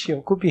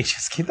воскворечьем,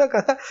 купеческий, так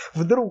она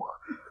вдруг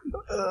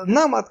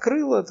нам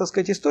открыла, так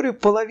сказать, историю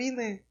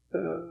половины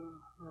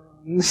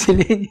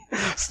населения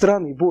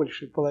страны,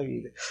 большей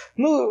половины.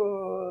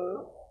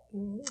 Ну,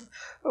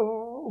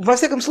 во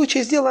всяком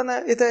случае, сделано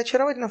это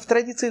очаровательно в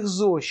традициях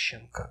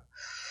Зощенко.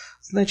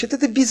 Значит,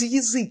 это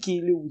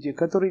безязыкие люди,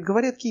 которые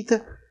говорят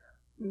какие-то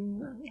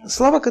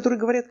слова, которые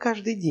говорят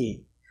каждый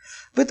день.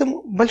 В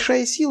этом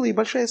большая сила и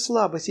большая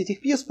слабость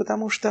этих пьес,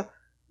 потому что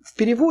в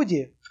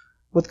переводе,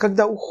 вот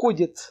когда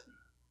уходит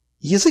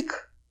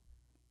язык,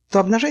 то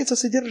обнажается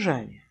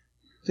содержание.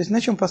 То есть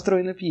на чем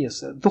построена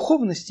пьеса?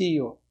 Духовность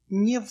ее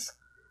не в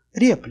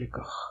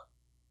репликах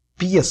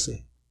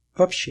пьесы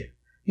вообще.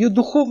 Ее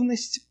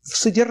духовность в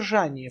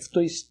содержании, то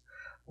есть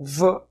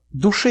в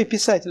душе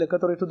писателя,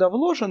 которая туда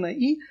вложена,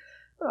 и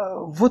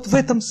вот в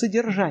этом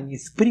содержании,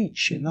 в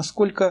притче,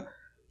 насколько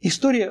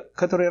история,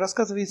 которая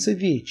рассказывается,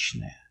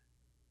 вечная.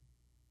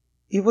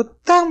 И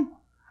вот там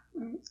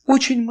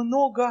очень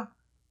много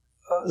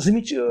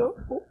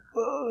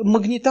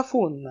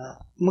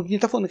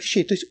магнитофонных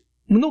вещей, то есть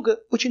много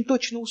очень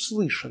точно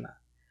услышано.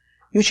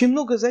 И очень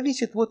много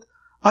зависит вот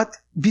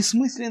от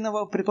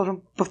бессмысленного,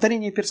 предположим,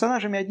 повторения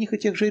персонажами одних и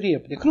тех же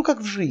реплик. Ну,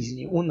 как в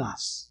жизни у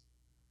нас.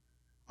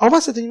 А у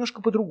вас это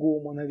немножко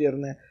по-другому,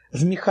 наверное,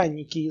 в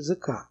механике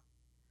языка.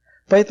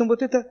 Поэтому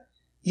вот эта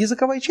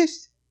языковая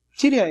часть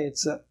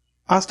теряется,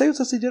 а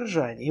остается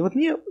содержание. И вот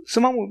мне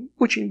самому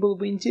очень было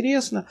бы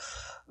интересно,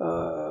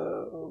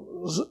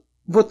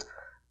 вот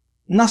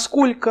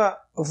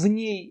насколько в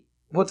ней,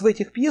 вот в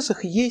этих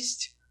пьесах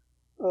есть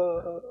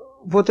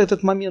вот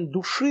этот момент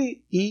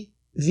души и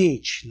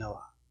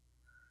вечного.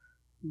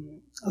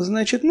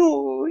 Значит,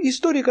 ну,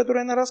 истории,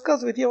 которые она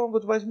рассказывает, я вам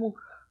вот возьму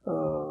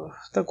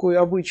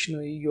такую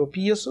обычную ее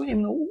пьесу,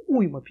 именно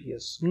уйма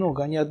пьес,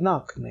 много, они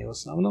одноактные в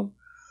основном.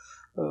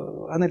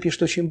 Она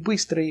пишет очень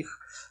быстро их,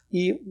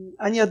 и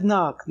они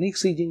одноактные, их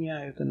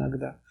соединяют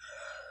иногда.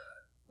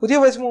 Вот я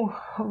возьму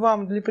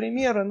вам для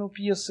примера, ну,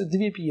 пьесы,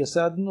 две пьесы.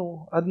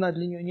 Одна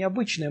для нее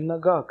необычная,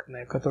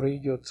 многоактная, которая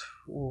идет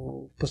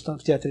в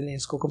театре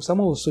Ленинского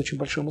комсомола с очень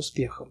большим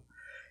успехом.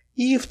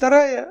 И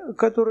вторая,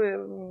 которая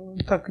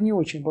так не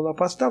очень была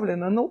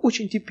поставлена, но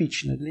очень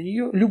типична для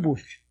нее,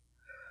 «Любовь».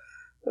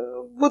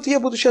 Вот я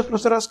буду сейчас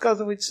просто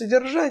рассказывать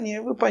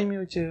содержание, вы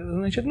поймете.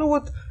 Значит, ну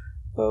вот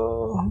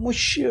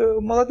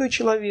молодой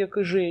человек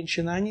и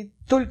женщина, они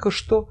только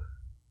что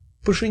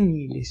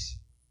поженились.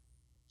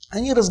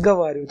 Они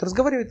разговаривают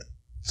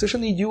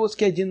совершенно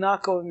идиотски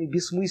одинаковыми,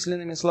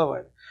 бессмысленными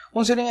словами.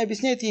 Он все время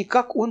объясняет ей,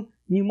 как он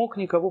не мог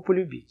никого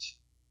полюбить.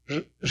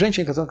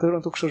 Женщине, которой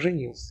он только что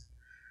женился.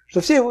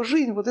 Что вся его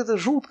жизнь, вот это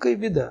жуткая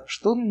беда,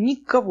 что он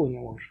никого не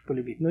может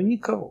полюбить, но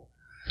никого.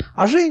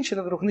 А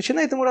женщина вдруг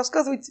начинает ему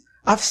рассказывать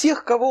о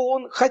всех, кого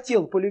он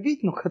хотел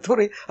полюбить, но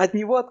которые от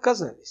него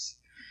отказались.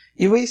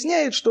 И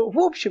выясняет, что, в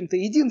общем-то,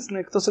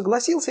 единственная, кто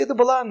согласился, это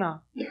была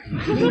она. И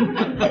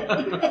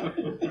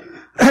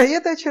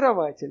это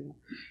очаровательно.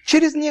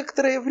 Через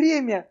некоторое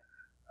время,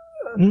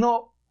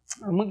 но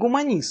мы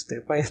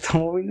гуманисты,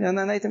 поэтому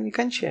она на этом не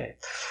кончает.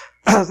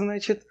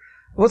 Значит,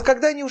 вот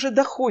когда они уже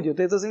доходят,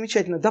 это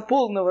замечательно, до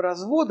полного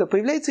развода,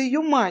 появляется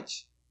ее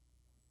мать,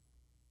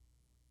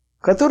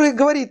 которая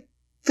говорит: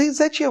 ты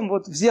зачем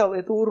вот взял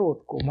эту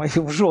уродку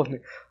мою в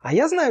жены? А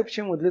я знаю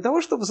почему. Для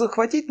того, чтобы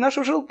захватить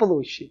нашу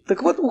жилплощадь.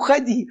 Так вот,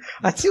 уходи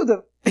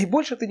отсюда, и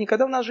больше ты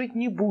никогда у нас жить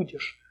не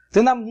будешь.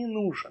 Ты нам не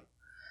нужен.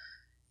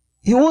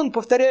 И он,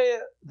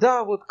 повторяя,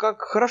 да, вот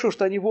как хорошо,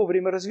 что они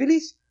вовремя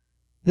развелись,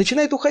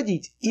 начинает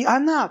уходить. И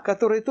она,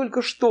 которая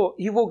только что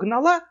его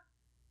гнала,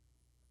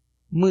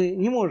 мы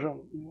не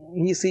можем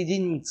не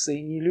соединиться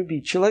и не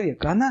любить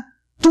человека, она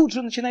тут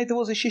же начинает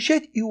его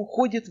защищать и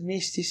уходит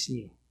вместе с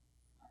ним.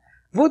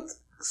 Вот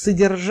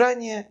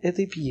содержание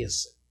этой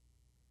пьесы.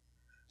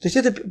 То есть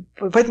это,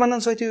 поэтому она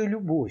называет ее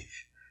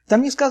 «Любовь».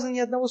 Там не сказано ни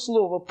одного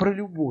слова про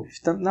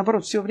любовь. Там,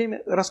 наоборот, все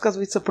время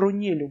рассказывается про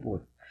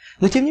нелюбовь.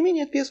 Но, тем не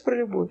менее, это пьеса про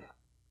любовь.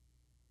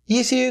 И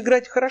если ее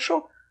играть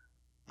хорошо,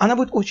 она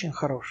будет очень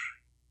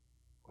хорошей.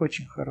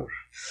 Очень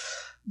хорошей.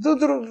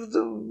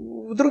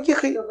 В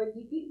других...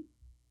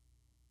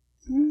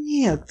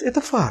 Нет, это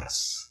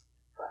фарс.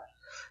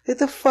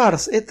 Это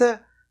фарс.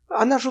 Это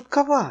она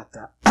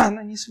жутковата,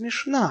 она не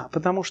смешна,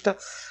 потому что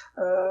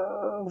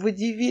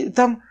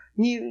там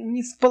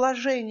не в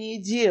положении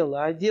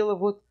дело, а дело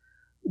вот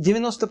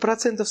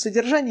 90%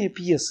 содержания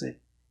пьесы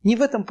не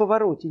в этом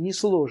повороте, не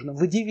сложном,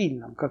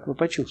 водевильном, как вы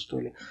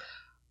почувствовали,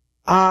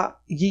 а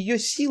ее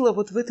сила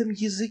вот в этом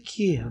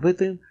языке, в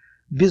этой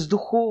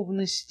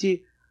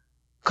бездуховности,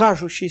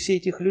 кажущейся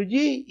этих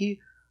людей,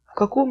 и в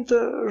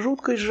каком-то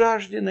жуткой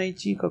жажде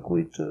найти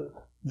какую-то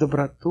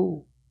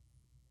доброту,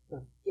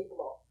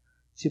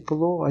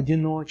 тепло,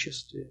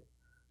 одиночестве.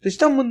 То есть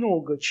там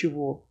много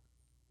чего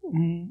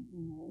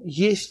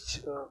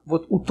есть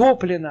вот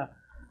утоплено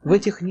в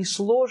этих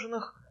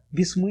несложных,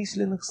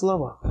 бессмысленных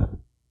словах,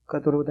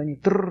 которые вот они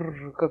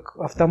как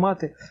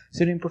автоматы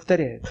все время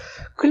повторяют.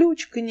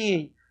 Ключ к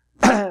ней,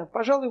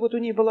 пожалуй, вот у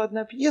ней была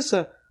одна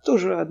пьеса,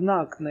 тоже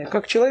одноактная,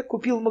 как человек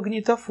купил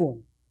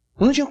магнитофон.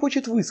 Он очень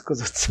хочет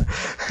высказаться.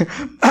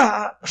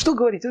 А что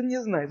говорить, он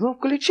не знает. Он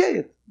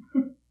включает,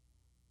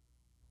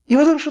 и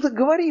вот он что-то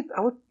говорит,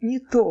 а вот не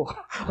то.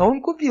 А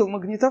он купил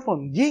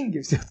магнитофон, деньги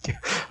все-таки.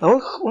 А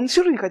он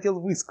всю жизнь хотел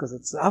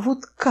высказаться. А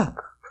вот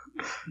как?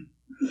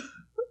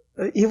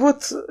 И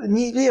вот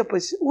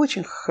нелепость,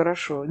 очень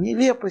хорошо,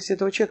 нелепость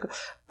этого человека,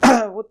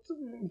 вот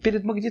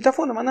перед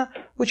магнитофоном, она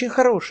очень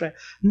хорошая,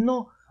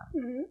 но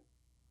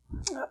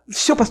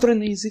все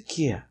построено на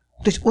языке.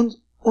 То есть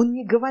он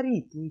не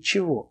говорит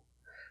ничего,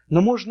 но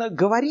можно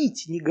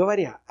говорить, не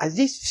говоря. А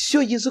здесь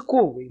все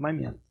языковый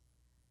момент.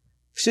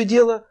 Все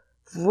дело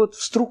вот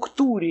в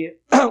структуре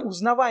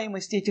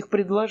узнаваемости этих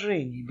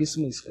предложений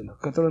бессмысленных,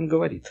 которые он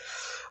говорит.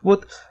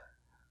 Вот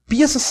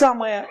пьеса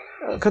самая,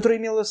 которая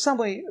имела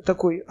самый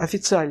такой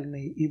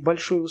официальный и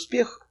большой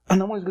успех, а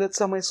на мой взгляд,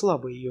 самая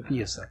слабая ее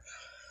пьеса,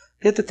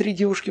 это «Три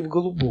девушки в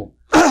голубом».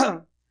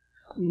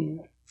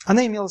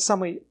 Она имела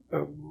самый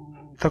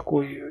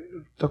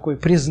такое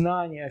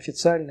признание,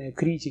 официальные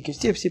критики.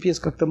 Все пьесы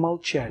как-то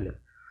молчали.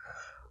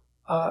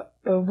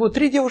 Вот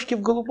 «Три девушки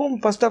в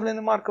голубом»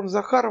 поставлены Марком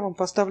Захаровым,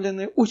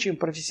 поставлены очень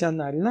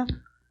профессионально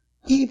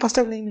и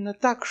поставлены именно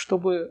так,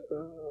 чтобы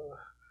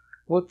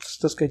вот,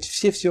 так сказать,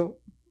 все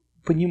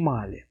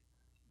понимали.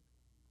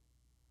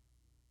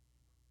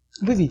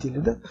 Вы видели,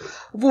 да?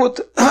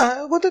 Вот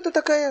это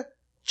такая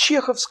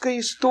чеховская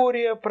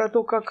история про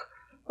то, как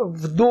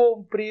в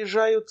дом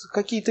приезжают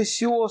какие-то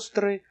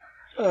сестры,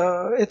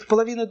 эта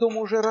половина дома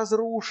уже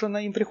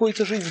разрушена, им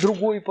приходится жить в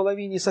другой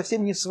половине,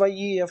 совсем не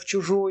своей, а в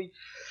чужой.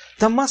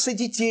 Там масса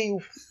детей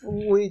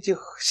у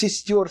этих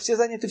сестер, все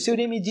заняты все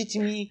время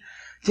детьми,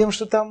 тем,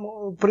 что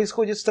там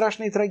происходят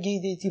страшные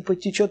трагедии, типа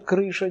течет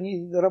крыша,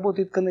 не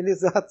работает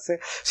канализация.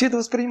 Все это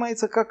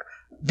воспринимается как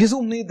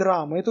безумные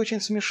драмы, это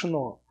очень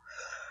смешно.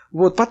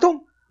 Вот.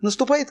 Потом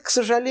наступает, к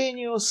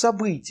сожалению,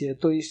 событие,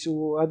 то есть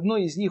у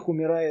одной из них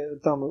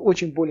умирает, там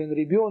очень болен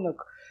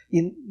ребенок,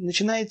 и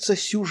начинается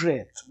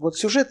сюжет. Вот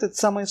сюжет – это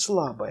самое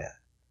слабое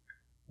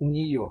у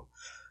нее,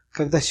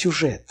 когда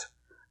сюжет.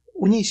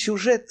 У нее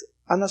сюжет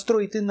она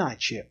строит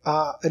иначе,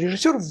 а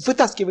режиссер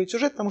вытаскивает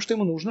сюжет, потому что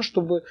ему нужно,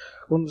 чтобы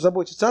он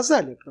заботится о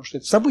зале, потому что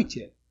это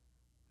событие.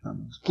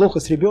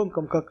 Плохо с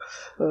ребенком, как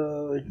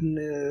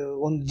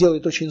он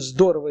делает очень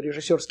здорово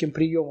режиссерским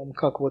приемом,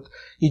 как вот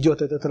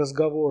идет этот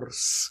разговор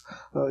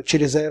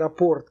через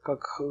аэропорт,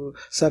 как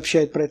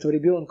сообщает про этого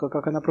ребенка,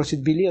 как она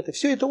просит билеты.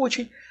 Все это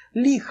очень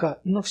лихо,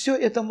 но все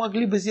это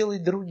могли бы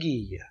сделать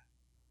другие.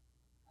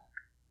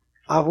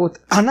 А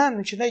вот она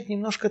начинает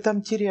немножко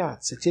там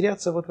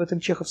теряться вот в этом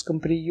чеховском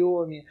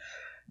приеме.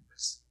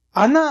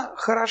 Она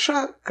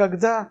хороша,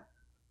 когда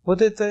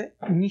вот эта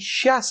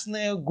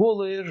несчастная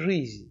голая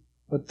жизнь,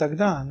 вот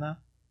тогда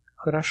она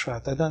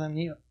хороша, тогда она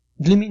мне,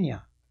 для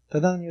меня,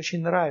 тогда она мне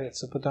очень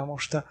нравится, потому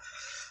что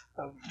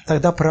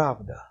тогда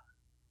правда.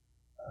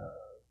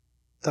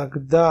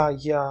 Тогда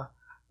я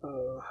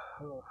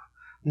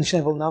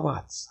начинаю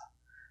волноваться.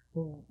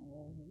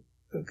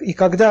 И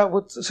когда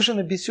вот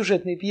совершенно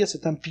бессюжетные пьесы,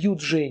 там пьют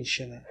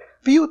женщины.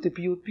 Пьют и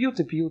пьют, пьют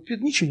и пьют,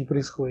 ничего не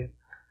происходит.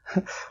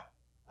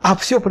 А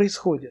все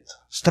происходит.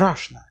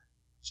 Страшно.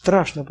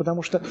 Страшно,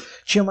 потому что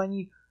чем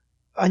они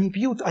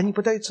пьют, они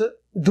пытаются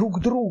друг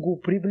к другу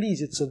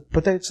приблизиться,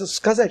 пытаются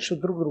сказать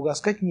что-то друг другу, а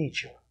сказать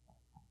нечего.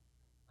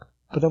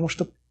 Потому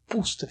что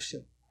пусто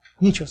все.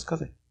 Нечего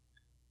сказать.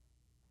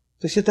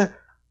 То есть это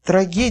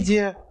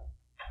трагедия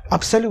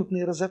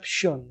абсолютной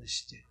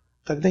разобщенности.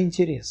 Тогда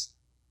интересно.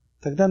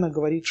 Тогда она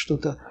говорит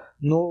что-то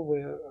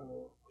новое,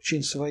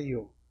 очень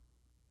свое.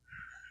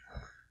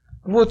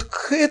 Вот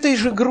к этой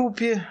же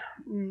группе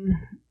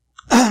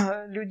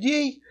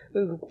людей,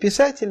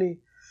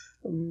 писателей,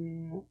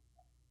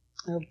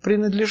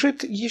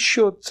 принадлежит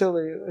еще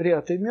целый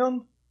ряд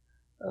имен.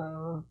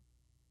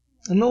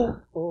 Ну,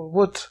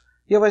 вот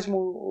я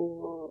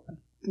возьму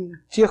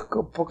тех,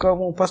 по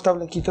кому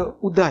поставлены какие-то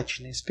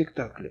удачные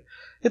спектакли.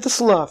 Это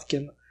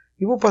Славкин.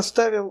 Его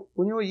поставил,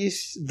 у него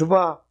есть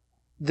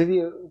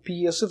две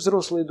пьесы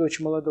 «Взрослая дочь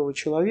молодого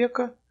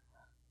человека»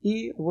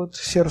 и вот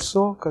 «Серсо»,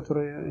 о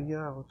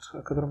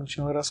котором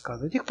начал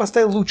рассказывать. Их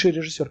поставил лучший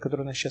режиссер,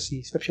 который у нас сейчас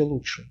есть, вообще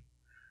лучший.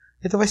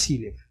 Это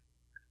Васильев.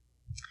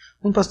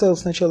 Он поставил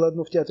сначала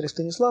одну в театре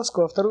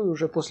Станиславского, а вторую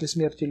уже после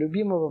смерти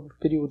любимого в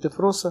период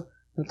Эфроса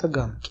на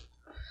Таганке.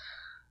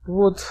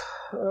 Вот.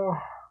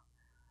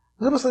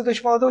 «Взрослая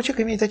дочь молодого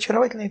человека» имеет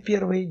очаровательное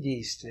первое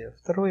действие.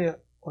 Второе,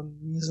 он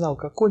не знал,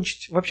 как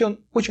кончить. Вообще он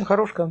очень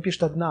хорош, когда он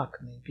пишет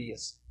одноактные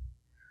пьесы.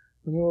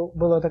 У него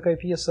была такая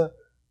пьеса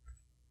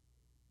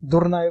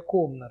 «Дурная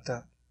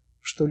комната»,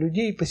 что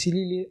людей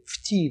поселили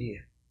в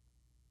тире.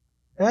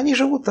 И они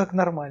живут так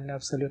нормально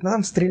абсолютно.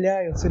 Там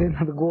стреляют, все время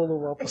надо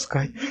голову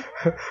опускать.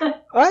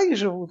 А они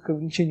живут, как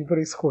ничего не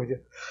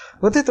происходит.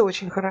 Вот это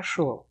очень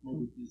хорошо.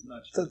 Могут не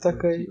знать, что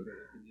такая...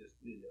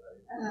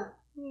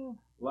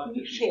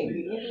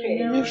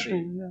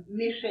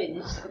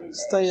 Мишени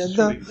стоят,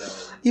 да.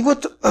 И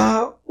вот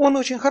он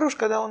очень хорош,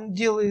 когда он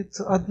делает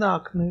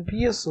одноактную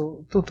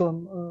пьесу. Тут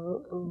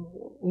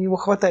у него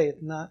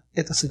хватает на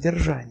это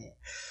содержание.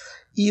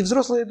 И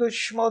 «Взрослая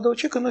дочь молодого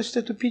человека» носит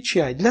эту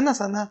печать. Для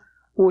нас она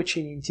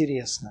очень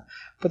интересна,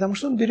 потому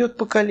что он берет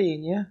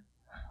поколение,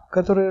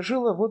 которое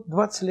жило вот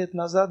 20 лет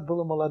назад,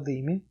 было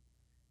молодыми,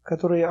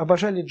 которые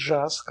обожали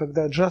джаз,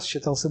 когда джаз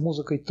считался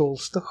музыкой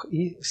толстых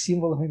и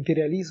символом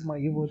империализма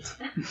и вот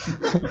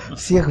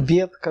всех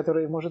бед,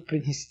 которые может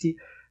принести,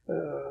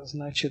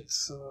 значит,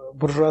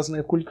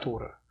 буржуазная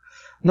культура.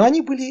 Но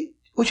они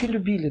очень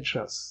любили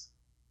джаз.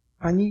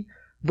 Они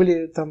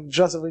были там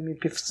джазовыми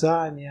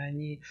певцами,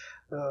 они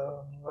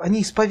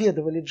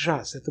исповедовали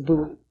джаз. Это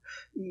было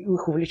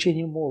их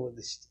увлечение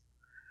молодости.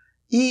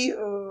 И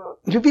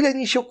любили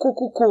они еще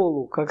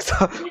Кока-Колу,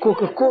 когда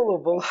Кока-Кола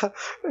была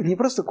не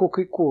просто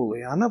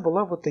Кока-Колой, она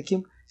была вот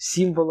таким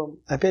символом,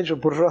 опять же,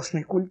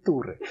 буржуазной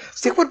культуры.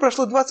 С тех пор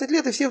прошло 20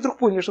 лет, и все вдруг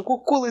поняли, что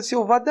Кока-Кола – это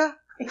всего вода,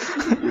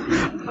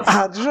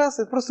 а джаз –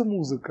 это просто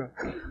музыка.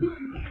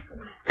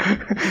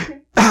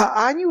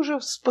 А они уже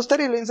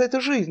постарели, они за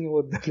это жизнь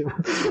отдали,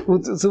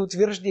 вот, за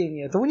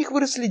утверждение этого. У них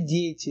выросли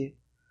дети,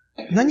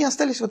 но они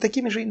остались вот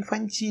такими же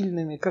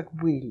инфантильными, как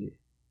были.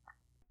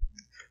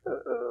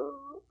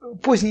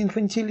 Поздний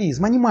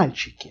инфантилизм, они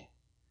мальчики.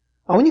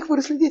 А у них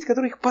выросли дети,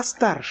 которые их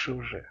постарше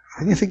уже.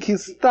 Они такие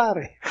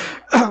старые.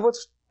 Вот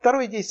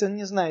второе действие, он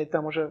не знает,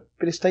 там уже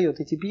перестает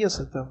эти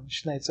пьесы, там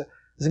начинается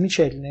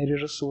замечательная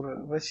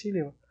режиссура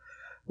Васильева.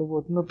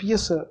 Вот. Но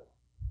пьеса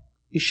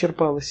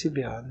исчерпала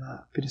себя,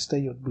 она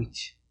перестает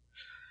быть.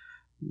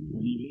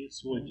 Он имеет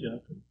свой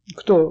театр.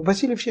 Кто?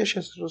 Васильев, я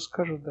сейчас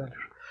расскажу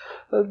дальше.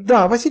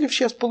 Да, Васильев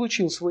сейчас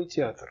получил свой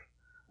театр.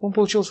 Он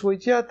получил свой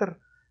театр,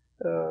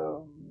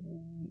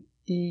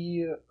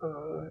 и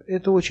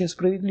это очень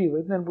справедливо.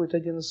 Это, наверное, будет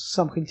один из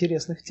самых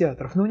интересных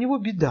театров. Но у него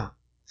беда.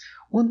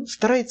 Он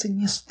старается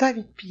не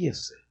ставить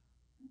пьесы.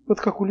 Вот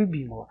как у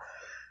любимого.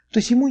 То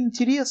есть ему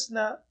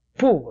интересно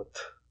повод.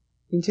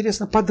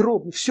 Интересно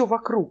подробно. Все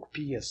вокруг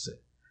пьесы.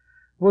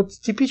 Вот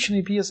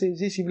типичной пьесой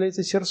здесь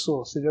является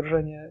 «Серсо»,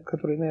 содержание,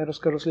 которое я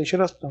расскажу в следующий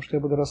раз, потому что я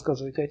буду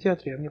рассказывать о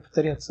театре, а мне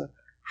повторяться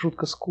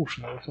жутко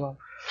скучно. Вот вам,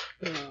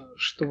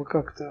 чтобы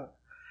как-то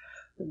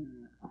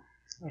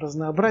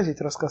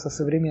разнообразить рассказ о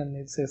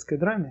современной царской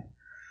драме,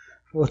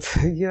 вот,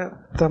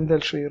 я там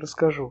дальше и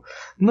расскажу.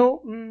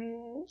 Но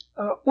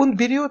он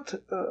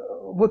берет,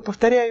 вот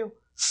повторяю,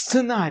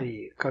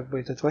 сценарии, как бы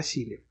этот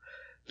Васильев,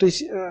 то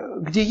есть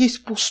где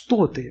есть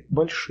пустоты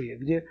большие,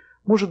 где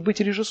может быть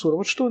режиссура.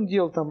 Вот что он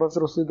делал там во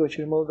 «Взрослой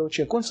дочери молодого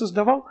человека? Он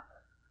создавал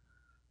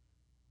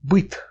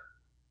быт.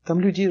 Там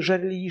люди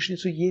жарили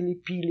яичницу, ели,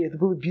 пили. Это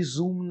было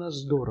безумно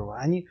здорово.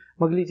 Они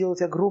могли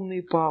делать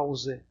огромные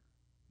паузы.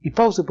 И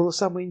пауза была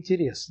самое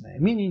интересное.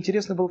 Менее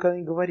интересно было, когда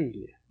они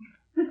говорили.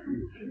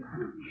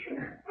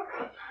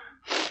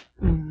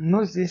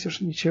 Но здесь уж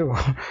ничего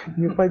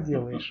не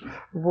поделаешь.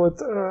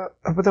 Вот,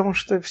 потому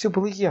что все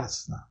было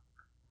ясно.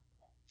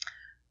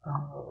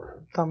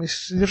 Там и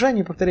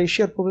содержание, повторяю,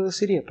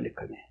 исчерпывалось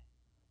репликами.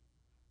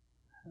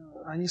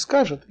 Они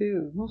скажут, и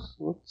ну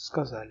вот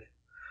сказали.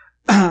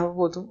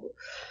 Вот.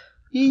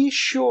 И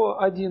еще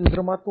один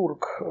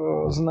драматург,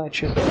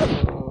 значит,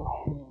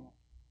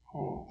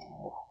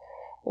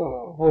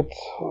 вот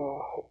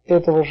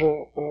этой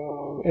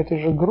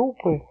же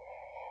группы,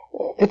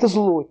 это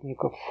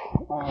Злотников.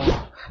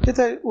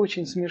 Это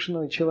очень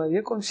смешной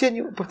человек. Он все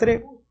они,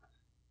 повторяю,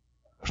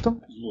 что?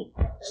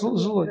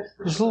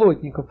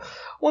 Злотников.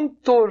 Он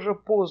тоже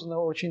поздно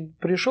очень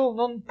пришел,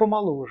 но он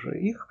помоложе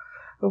их.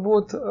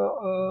 Вот,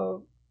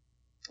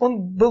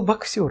 он был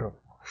боксером,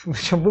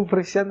 причем был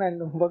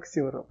профессиональным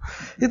боксером.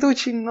 Это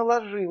очень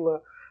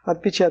наложило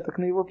отпечаток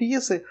на его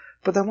пьесы,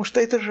 потому что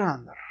это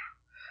жанр.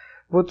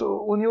 Вот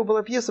у него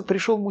была пьеса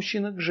 «Пришел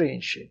мужчина к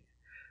женщине».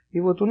 И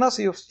вот у нас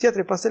ее в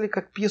театре поставили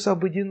как пьесу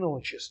об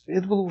одиночестве.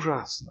 Это было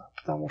ужасно,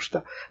 потому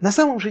что на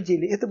самом же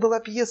деле это была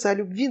пьеса о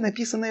любви,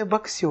 написанная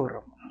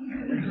боксером.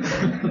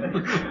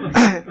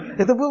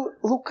 Это был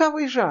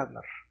лукавый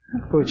жанр.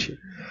 Очень.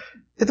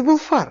 Это был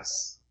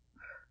фарс.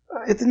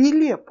 Это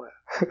нелепо.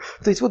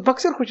 То есть вот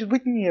боксер хочет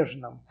быть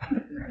нежным.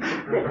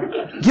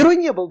 Герой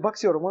не был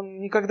боксером, он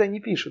никогда не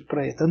пишет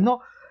про это.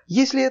 Но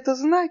если это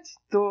знать,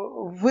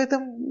 то в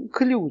этом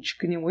ключ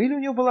к нему. Или у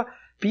него была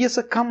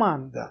пьеса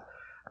 «Команда».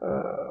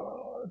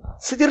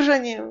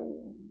 Содержание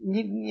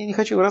не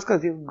хочу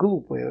рассказывать,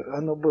 глупое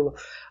оно было.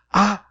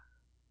 А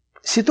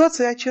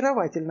ситуация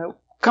очаровательная.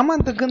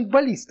 Команда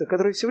гандболиста,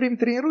 которая все время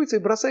тренируется и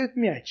бросают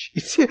мяч. И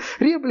все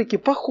реплики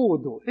по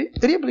ходу.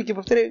 Реплики,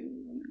 повторяю,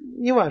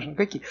 неважно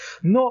какие.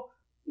 Но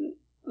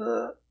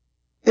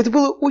это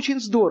было очень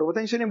здорово. Вот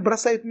они все время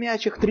бросают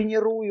мяч, их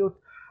тренируют.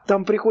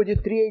 Там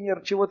приходит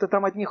тренер, чего-то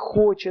там от них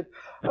хочет.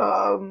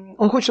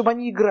 Он хочет, чтобы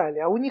они играли.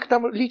 А у них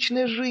там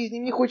личная жизнь,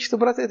 им не хочется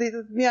бросать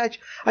этот мяч.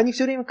 Они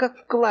все время как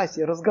в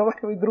классе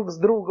разговаривают друг с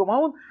другом. А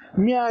он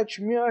мяч.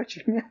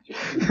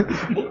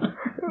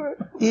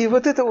 И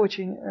вот это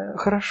очень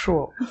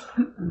хорошо.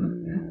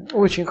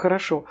 Очень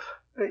хорошо.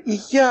 И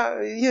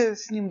я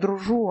с ним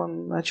дружу,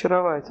 он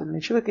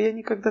очаровательный человек. И я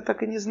никогда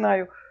так и не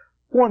знаю,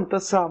 он-то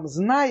сам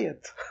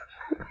знает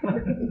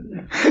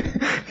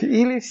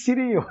или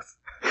всерьез.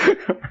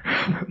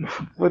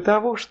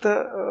 Потому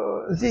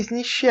что здесь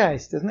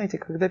несчастье. Знаете,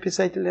 когда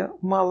писателя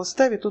мало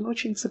ставит, он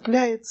очень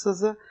цепляется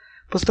за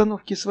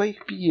постановки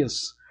своих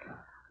пьес.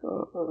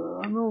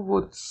 Ну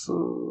вот,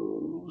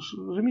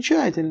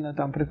 замечательно,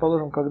 там,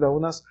 предположим, когда у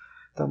нас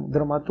там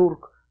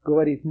драматург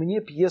говорит,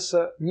 мне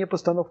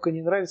постановка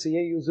не нравится,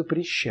 я ее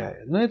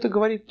запрещаю. Но это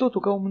говорит тот,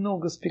 у кого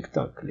много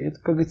спектаклей. Это,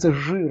 как говорится,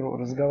 жиру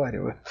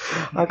разговаривают.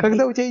 А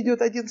когда у тебя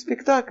идет один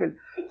спектакль,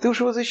 ты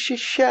уж его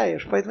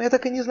защищаешь. Поэтому я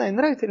так и не знаю,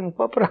 нравится ли ему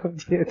по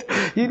правде это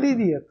или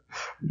нет.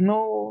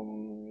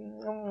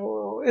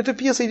 Но эта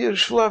пьеса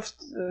шла в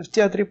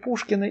театре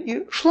Пушкина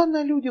и шла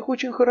на людях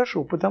очень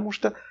хорошо, потому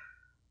что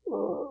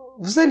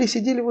в зале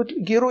сидели вот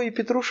герои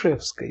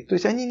Петрушевской. То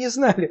есть они не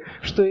знали,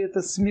 что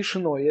это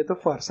смешно и это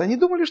фарс. Они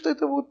думали, что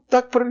это вот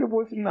так про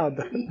любовь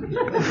надо.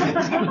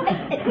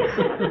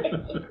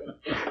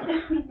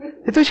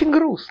 Это очень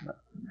грустно.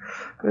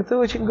 Это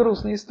очень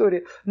грустная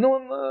история. Но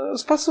он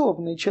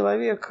способный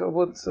человек.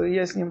 Вот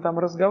я с ним там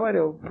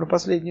разговаривал про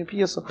последнюю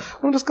пьесу.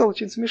 Он рассказал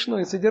очень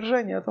смешное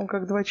содержание о том,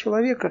 как два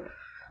человека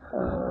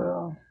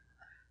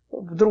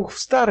вдруг в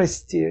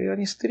старости,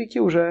 они старики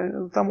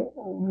уже, там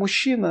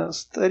мужчина,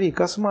 старик,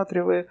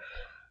 осматривая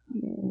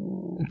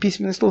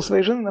письменный стол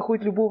своей жены,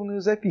 находит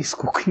любовную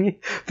записку к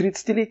ней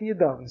 30-летней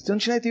давности. Он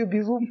начинает ее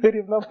безумно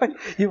ревновать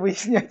и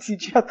выяснять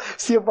сейчас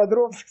все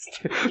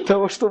подробности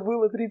того, что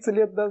было 30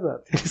 лет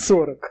назад, или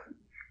 40.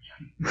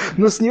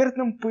 Но с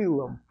нервным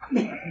пылом.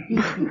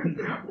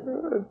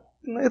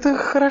 Это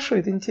хорошо,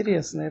 это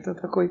интересно, это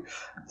такой...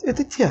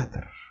 Это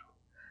театр.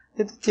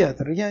 Это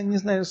театр. Я не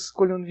знаю,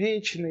 сколь он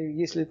вечный,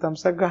 если там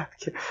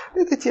загадки.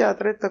 Это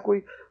театр, это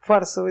такой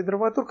фарсовый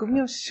драматург. В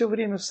нем все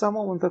время в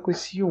самом он такой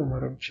с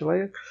юмором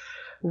человек.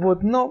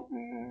 Вот, но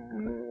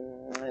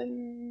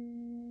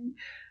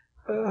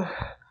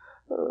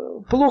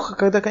плохо,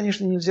 когда,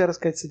 конечно, нельзя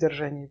рассказать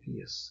содержание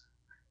пьес.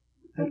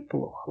 Это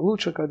плохо.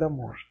 Лучше, когда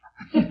можно.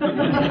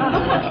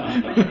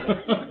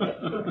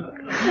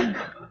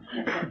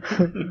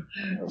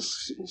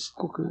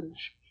 Сколько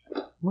еще?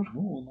 Можно?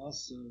 Ну, у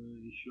нас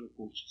еще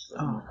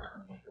полчаса.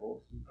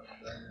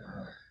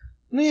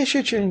 Ну, я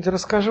еще что-нибудь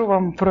расскажу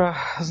вам про,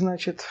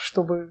 значит,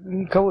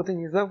 чтобы кого-то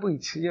не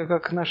забыть. Я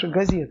как наши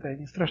газеты,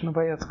 они страшно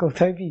боятся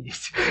кого-то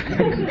обидеть.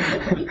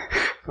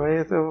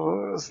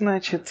 Поэтому,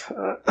 значит,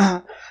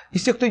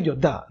 из тех, кто идет,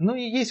 да. Ну,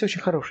 и есть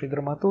очень хороший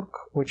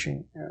драматург,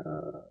 очень,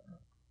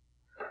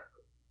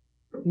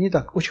 не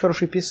так, очень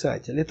хороший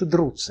писатель. Это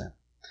Друце.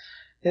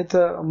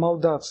 Это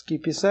молдавский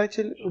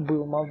писатель,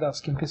 был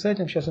молдавским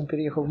писателем, сейчас он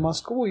переехал в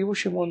Москву, и, в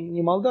общем, он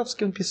не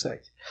молдавский, он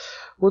писатель.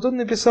 Вот он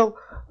написал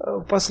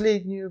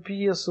последнюю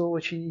пьесу,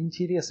 очень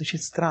интересную, очень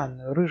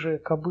странную, «Рыжая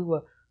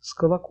кобыла с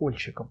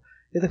колокольчиком».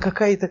 Это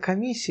какая-то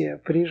комиссия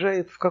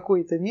приезжает в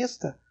какое-то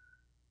место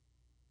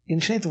и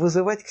начинает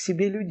вызывать к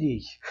себе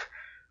людей,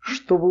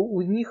 чтобы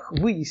у них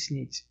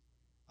выяснить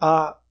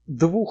о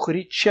двух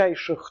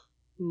редчайших,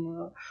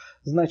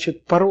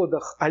 значит,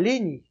 породах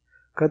оленей,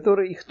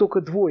 которые, их только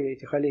двое,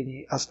 этих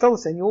оленей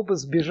осталось, они оба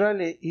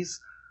сбежали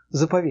из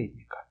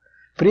заповедника.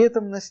 При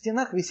этом на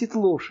стенах висит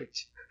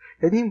лошадь.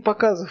 И они им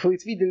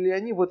показывают, видели ли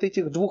они вот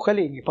этих двух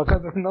оленей,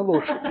 показывают на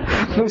лошадь.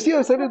 Но все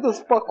абсолютно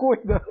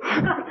спокойно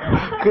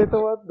к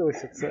этому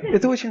относятся.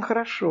 Это очень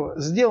хорошо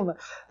сделано.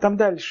 Там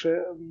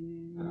дальше,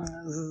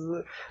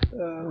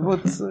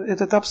 вот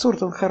этот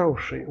абсурд, он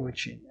хороший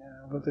очень.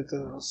 Вот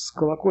это с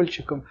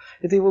колокольчиком,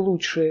 это его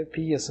лучшая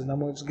пьеса, на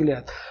мой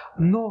взгляд.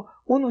 Но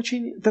он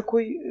очень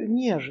такой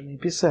нежный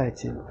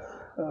писатель.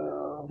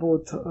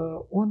 Вот,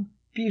 он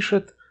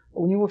пишет,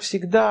 у него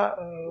всегда,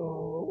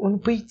 он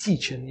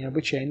поэтичен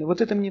необычайно.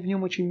 Вот это мне в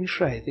нем очень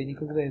мешает. Я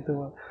никогда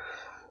этого...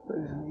 У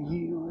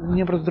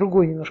меня просто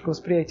другое немножко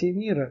восприятие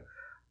мира.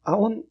 А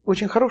он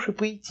очень хороший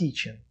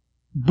поэтичен.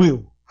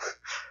 Был.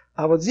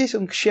 А вот здесь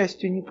он, к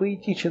счастью, не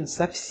поэтичен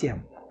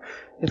совсем.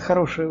 Это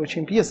хорошая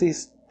очень пьеса и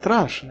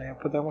страшная,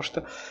 потому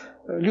что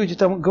люди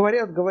там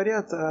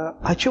говорят, а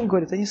о чем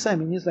говорят, они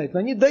сами не знают. Но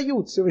они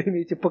дают все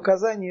время эти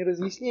показания и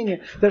разъяснения,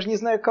 даже не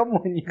зная,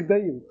 кому они их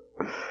дают.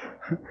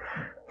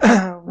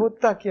 Вот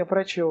так я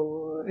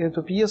прочел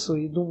эту пьесу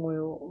и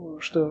думаю,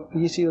 что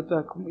если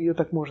ее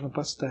так можно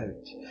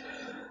поставить.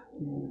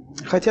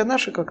 Хотя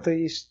наши как-то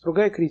есть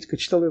другая критика,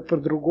 читал ее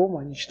по-другому,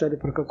 они читали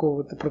про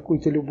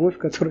какую-то любовь,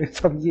 которая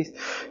там есть,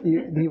 и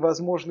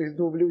невозможность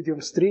двум людям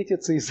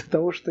встретиться из-за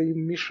того, что им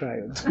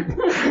мешают.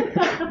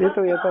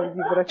 Этого я там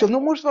не прочел. Ну,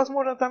 может,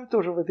 возможно, там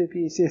тоже в этой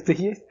пьесе это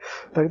есть.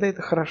 Тогда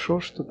это хорошо,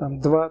 что там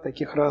два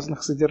таких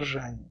разных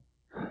содержания.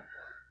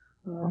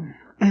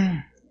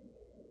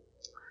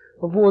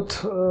 Вот.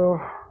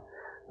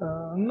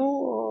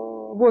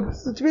 Ну, вот,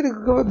 теперь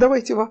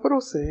давайте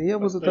вопросы. Я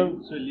буду там...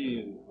 Остаются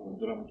ли в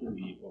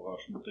драматургии,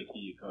 по-вашему,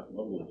 такие, как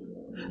Володин?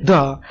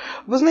 Да.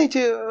 Вы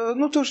знаете,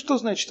 ну, то, что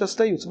значит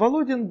остаются?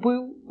 Володин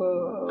был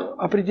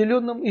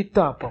определенным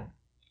этапом.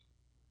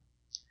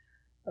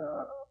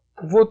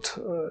 Вот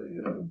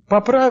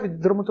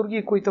поправить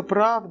драматургию какой-то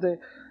правды,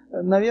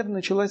 наверное,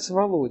 началась с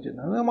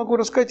Володина. Но я могу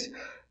рассказать...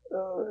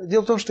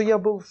 Дело в том, что я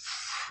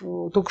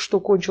только что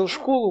кончил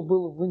школу,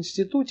 был в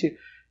институте,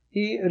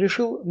 и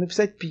решил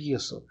написать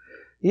пьесу.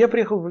 И я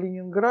приехал в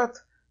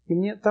Ленинград, и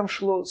мне там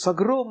шло с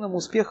огромным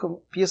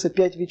успехом пьеса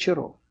 «5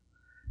 вечеров».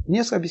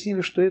 Мне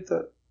объяснили, что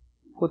это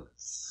вот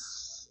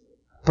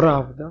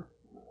правда.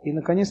 И,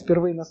 наконец,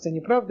 впервые на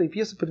сцене правда, и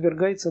пьеса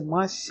подвергается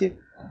массе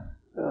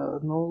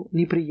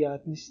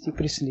неприятностей,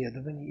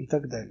 преследований и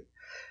так далее.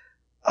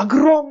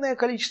 Огромное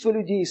количество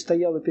людей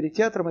стояло перед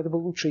театром. Это был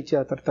лучший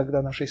театр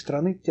тогда нашей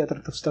страны,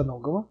 театр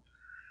Товстоногова.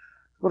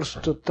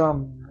 Просто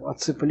там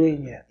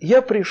оцепление.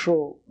 Я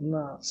пришел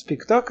на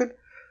спектакль,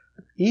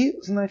 и,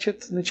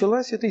 значит,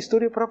 началась эта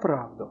история про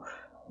правду.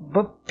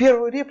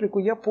 Первую реплику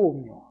я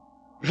помню.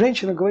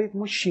 Женщина говорит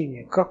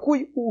мужчине: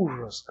 «Какой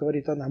ужас!» —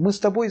 говорит она. «Мы с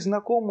тобой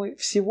знакомы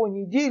всего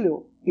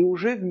неделю и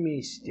уже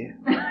вместе».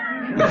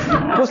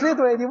 После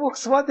этого я не мог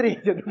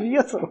смотреть эту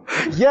пьесу.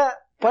 Я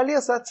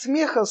полез от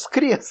смеха с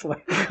кресла.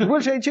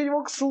 Больше я ничего не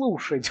мог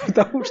слушать,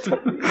 потому что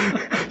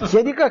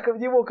я никак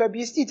не мог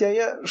объяснить,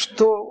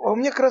 а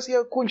мне как раз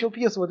я кончил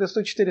пьесу, вот я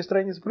 104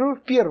 страницы провел,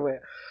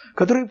 первая,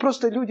 которые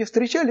просто люди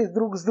встречались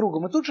друг с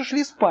другом и тут же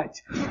шли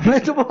спать. Но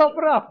это была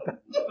правда.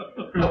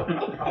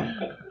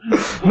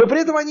 Но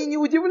при этом они не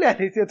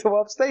удивлялись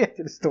этого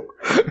обстоятельству.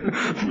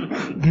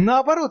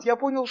 Наоборот, я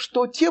понял,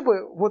 что те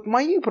бы, вот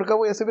мои, про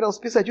кого я собирался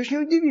писать, очень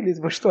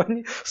удивились бы, что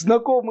они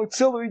знакомы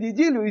целую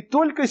неделю и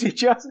только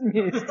сейчас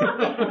вместе.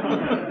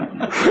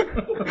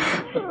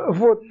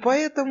 Вот,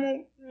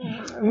 поэтому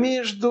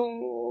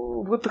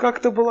вот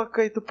как-то была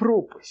какая-то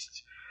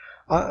пропасть.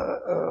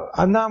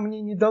 Она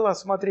мне не дала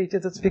смотреть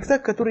этот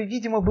спектакль, который,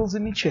 видимо, был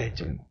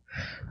замечательным.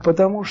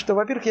 Потому что,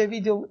 во-первых, я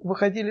видел,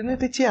 выходили,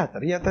 это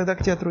театр, я тогда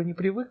к театру не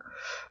привык.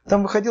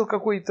 Там выходил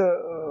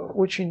какой-то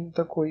очень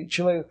такой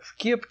человек в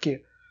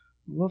кепке,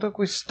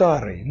 такой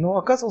старый, но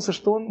оказывался,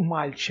 что он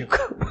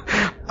мальчик.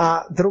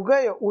 А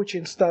другая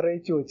очень старая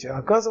тетя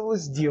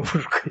оказывалась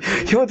девушкой.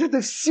 И вот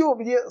это все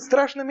мне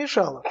страшно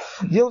мешало.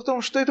 Дело в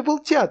том, что это был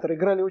театр,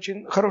 играли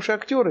очень хорошие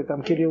актеры,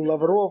 там Кирилл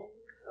Лавров.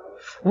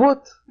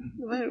 Вот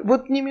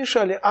не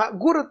мешали. А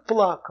город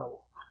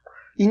плакал.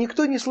 И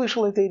никто не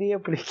слышал этой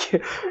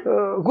реплики.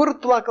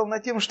 Город плакал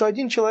над тем, что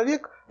один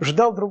человек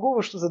ждал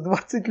другого что за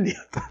 20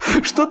 лет.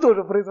 Что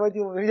тоже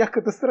производило на меня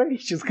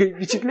катастрофическое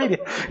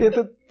впечатление.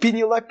 Этот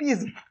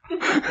пенелопизм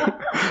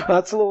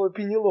от слова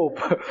пенелоп.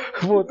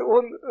 Вот,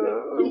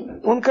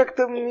 он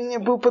как-то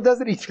был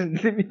подозрительный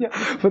для меня,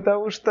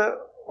 потому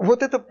что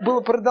вот это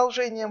было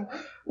продолжением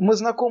 «Мы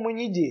знакомы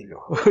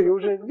неделю», и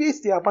уже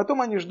вместе, а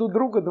потом они ждут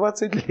друга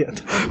 20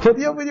 лет. Вот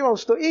я понимал,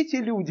 что эти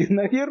люди,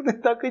 наверное,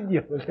 так и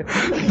делали.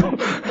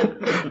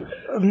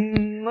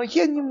 Но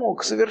я не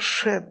мог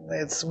совершенно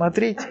это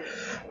смотреть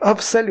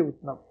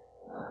абсолютно.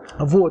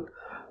 Вот.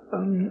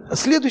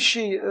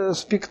 Следующий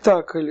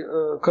спектакль,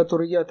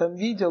 который я там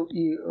видел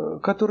и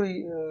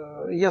который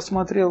я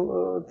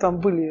смотрел,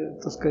 там были,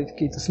 так сказать,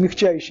 какие-то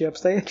смягчающие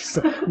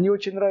обстоятельства. Мне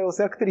очень нравилась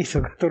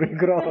актриса, которая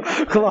играла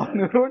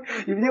главную роль,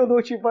 и мне он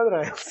очень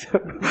понравился.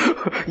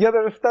 Я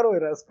даже второй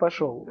раз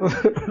пошел.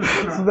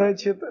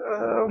 Значит,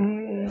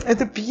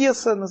 эта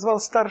пьеса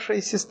называлась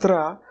 «Старшая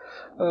сестра»,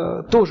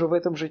 тоже в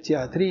этом же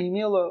театре, и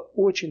имела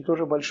очень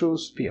тоже большой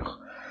успех.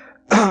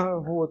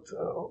 Вот,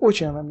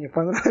 очень она мне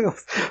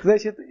понравилась.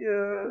 Значит,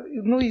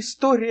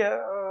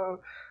 история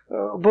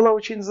была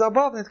очень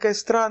забавная, такая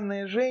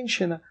странная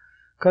женщина,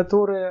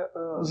 которая,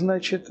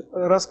 значит,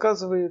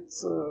 рассказывает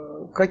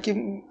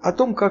о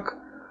том, как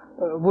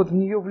вот в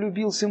нее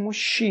влюбился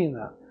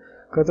мужчина,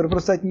 который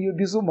просто от нее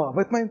без ума. В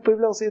этот момент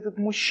появлялся этот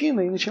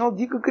мужчина и начинал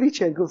дико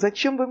кричать. Говорил: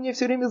 «Зачем вы мне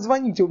все время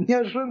звоните? У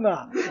меня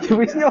жена». И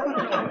выяснял...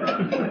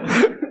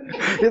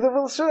 Это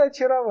было совершенно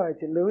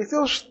очаровательно.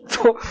 Выяснилось,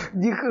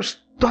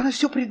 что она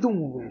все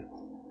придумывает.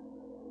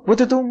 Вот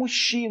этого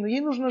мужчину,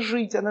 ей нужно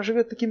жить, она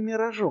живет таким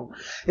миражом.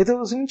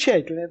 Это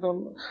замечательно. Это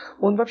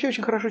он вообще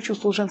очень хорошо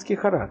чувствовал женский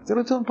характер.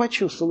 Это он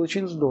почувствовал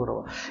очень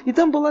здорово. И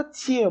там была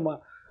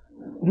тема.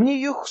 Мне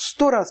ее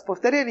 100 раз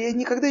повторяли, я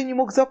никогда ее не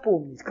мог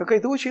запомнить.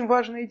 Какая-то очень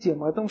важная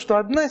тема о том, что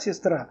одна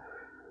сестра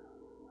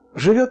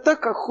живет так,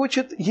 как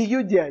хочет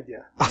ее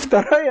дядя, а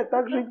вторая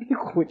также не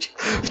хочет.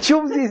 В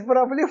чем здесь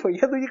проблема,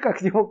 я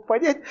никак не мог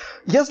понять.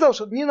 Я знал,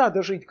 что не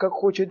надо жить, как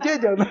хочет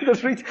дядя, а надо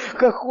жить,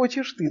 как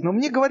хочешь ты. Но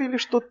мне говорили,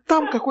 что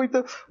там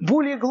какое-то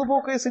более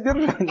глубокое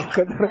содержание,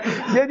 которое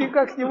я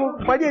никак не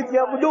мог понять.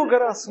 Я много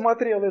раз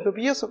смотрел эту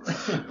пьесу.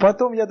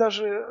 Потом я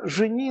даже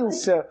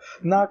женился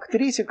на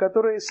актрисе,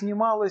 которая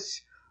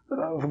снималась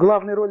в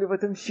главной роли в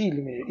этом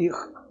фильме. И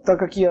так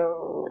как я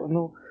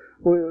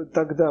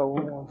тогда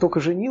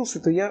только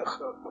женился, то я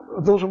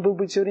должен был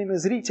быть все время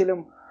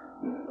зрителем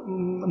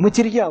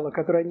материала,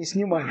 который они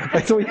снимали.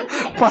 Поэтому я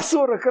по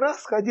 40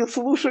 раз ходил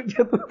слушать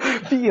эту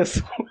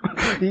пьесу.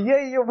 И я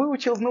ее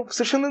выучил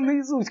совершенно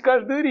наизусть,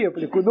 каждую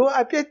реплику. Но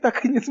опять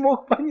так и не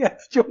смог понять,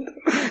 в чем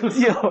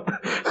дело.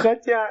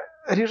 Хотя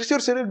режиссер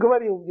все время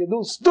говорил мне,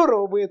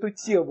 здорово бы эту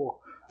тему.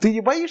 Ты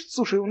не боишься?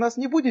 Слушай, у нас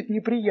не будет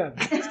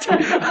неприятностей.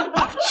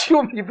 А в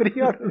чем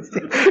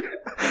неприятности?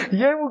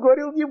 Я ему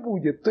говорил, не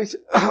будет. То есть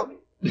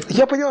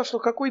я понял, что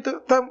какое-то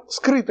там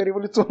скрыто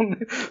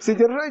революционное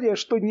содержание,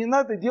 что не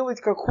надо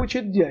делать, как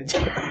хочет дядя.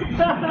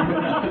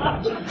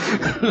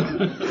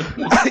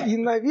 И,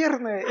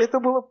 наверное, это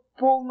было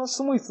полно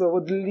смысла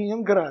для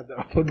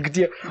Ленинграда,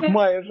 где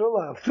Майя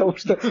жила. Потому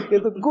что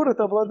этот город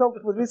обладал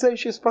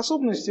потрясающей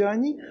способностью,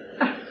 они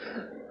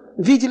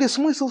видели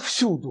смысл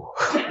всюду.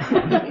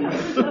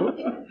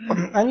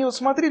 Они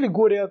смотрели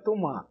 «Горе от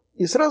ума»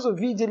 и сразу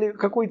видели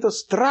какой-то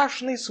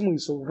страшный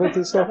смысл в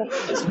этом самом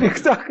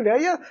спектакле. А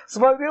я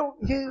смотрел,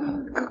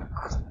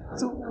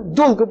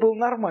 долго был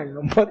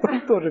нормальным,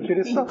 потом тоже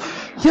перестал.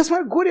 Я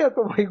смотрю «Горе от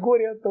ума» и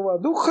 «Горе от ума».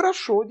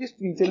 Хорошо,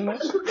 действительно,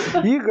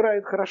 и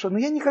играет хорошо. Но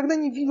я никогда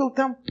не видел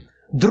там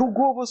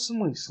другого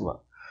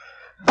смысла.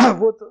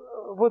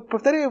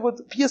 Повторяю,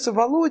 пьеса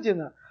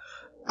Володина,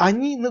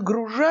 они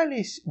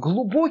нагружались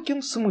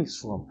глубоким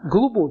смыслом,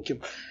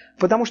 глубоким.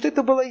 Потому что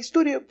это была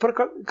история,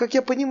 как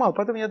я понимал,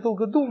 потом я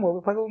долго думал,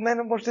 и подумал,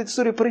 наверное, может, это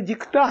история про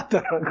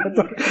диктатора,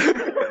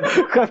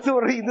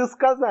 который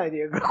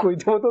иносказание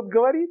какое-то. Он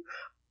говорит,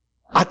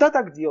 а та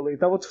так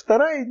делает, а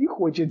вторая не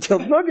хочет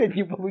делать. Но опять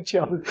не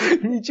получалось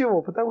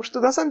ничего. Потому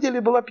что на самом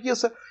деле была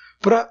пьеса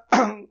про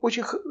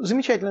очень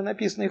замечательно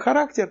написанный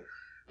характер,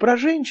 про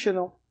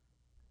женщину,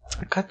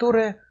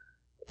 которая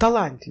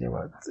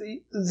талантливо.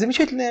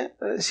 Замечательная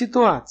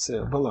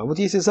ситуация была.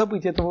 Если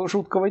забыть этого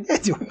жуткого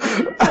дядю,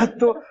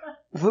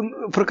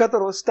 про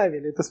которого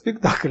ставили этот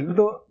спектакль,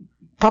 но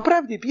по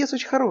правде пьеса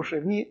очень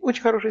хорошая, в ней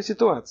очень хорошая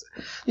ситуация.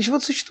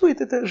 Значит, существует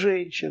эта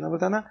женщина,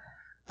 она,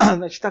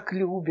 так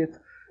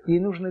любит, ей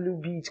нужно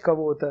любить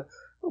кого-то.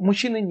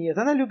 Мужчины нет,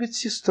 она любит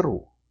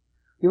сестру.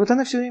 И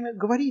она все время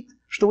говорит,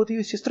 что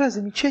ее сестра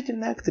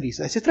замечательная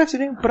актриса, а сестра все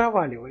время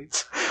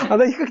проваливается.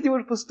 Она никак не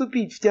может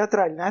поступить в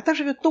театральное, а та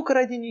живет только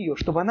ради нее,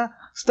 чтобы она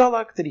стала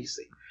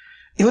актрисой.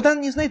 И она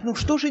не знает,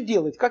 что же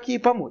делать, как ей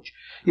помочь.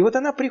 И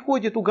она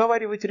приходит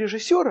уговаривать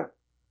режиссера,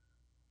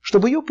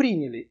 чтобы ее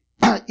приняли.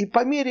 И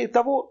по мере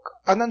того,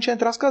 она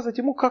начинает рассказывать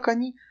ему, как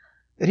они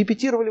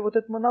репетировали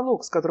этот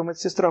монолог, с которым эта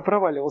сестра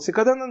проваливалась. И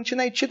когда она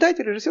начинает читать,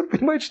 режиссер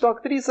понимает, что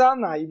актриса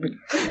она, и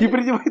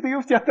принимает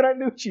ее в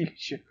театральное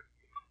училище.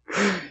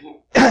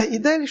 И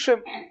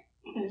дальше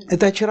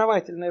это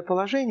очаровательное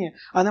положение,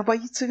 она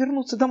боится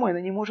вернуться домой,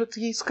 она не может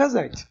ей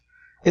сказать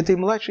этой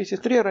младшей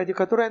сестре, ради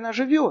которой она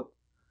живет,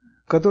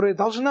 которая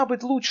должна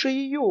быть лучше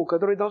ее, у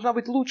которой должна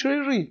быть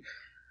лучшая жизнь.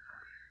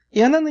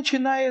 И она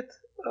начинает,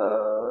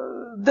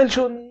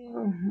 дальше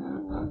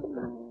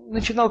он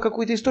начинал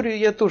какую-то историю,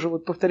 я тоже,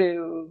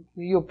 повторяю,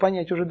 ее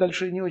понять уже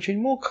дальше не очень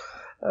мог,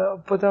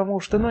 потому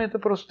что, это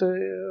просто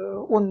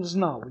он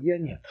знал, я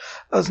нет.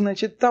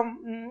 Значит,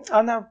 там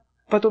она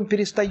потом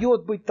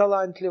перестает быть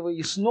талантливой,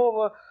 и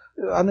снова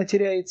она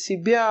теряет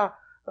себя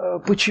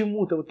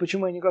почему-то,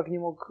 почему я никак не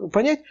мог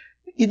понять.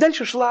 И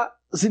дальше шла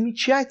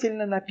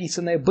замечательно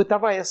написанная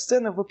бытовая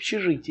сцена в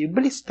общежитии,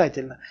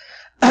 блистательно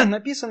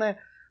написанная,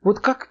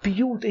 как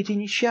пьют эти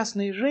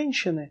несчастные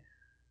женщины,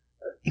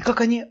 и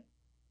как они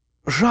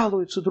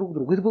жалуются друг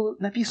другу. Это было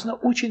написано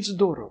очень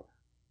здорово,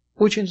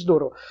 очень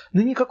здорово.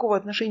 Но никакого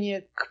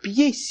отношения к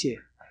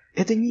пьесе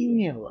это не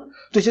имело.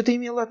 То есть это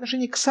имело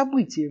отношение к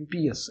событиям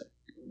пьесы.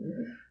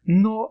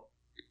 Но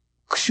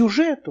к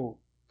сюжету,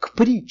 к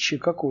притче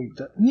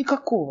какой-то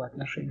никакого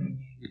отношения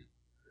не имело.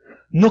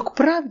 Но к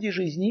правде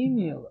жизни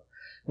имело.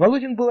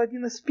 Володин был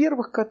один из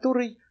первых,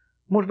 который,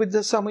 может быть,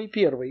 самый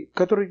первый,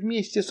 который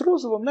вместе с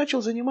Розовым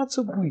начал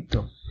заниматься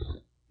бытом.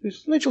 То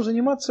есть начал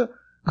заниматься,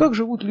 как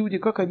живут люди,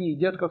 как они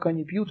едят, как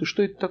они пьют и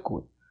что это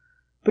такое.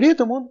 При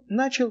этом он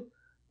начал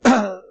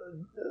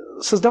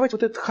создавать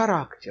этот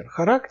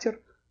характер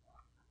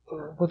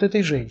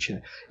этой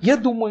женщины. Я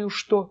думаю,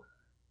 что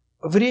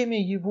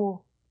время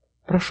его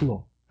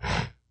прошло.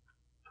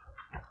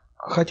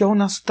 Хотя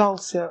он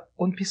остался,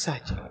 он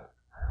писатель.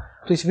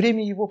 То есть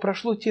время его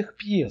прошло тех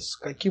пьес,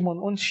 каким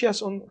он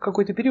сейчас, он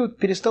какой-то период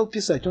перестал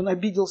писать, он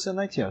обиделся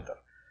на театр.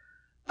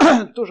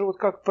 Тоже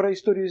как про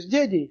историю с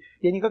дядей,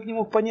 я никак не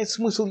мог понять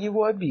смысл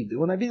его обиды.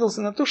 Он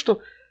обиделся на то,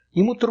 что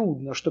ему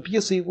трудно, что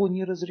пьесы его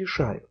не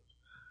разрешают.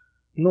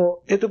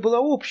 Но это была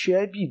общая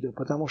обида,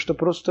 потому что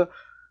просто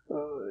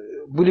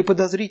были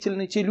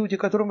подозрительны те люди,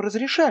 которым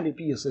разрешали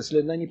пьесы,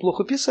 если они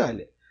плохо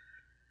писали.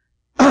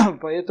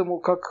 Поэтому,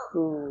 как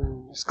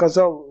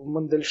сказал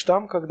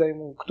Мандельштам, когда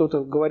ему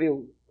кто-то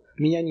говорил,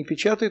 меня не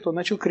печатают, он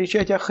начал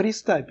кричать, а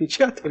Христа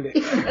печатали.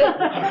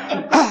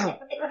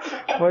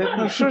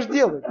 Поэтому что ж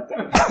делать?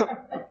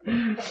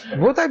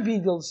 Вот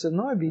обиделся.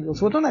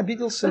 Вот он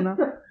обиделся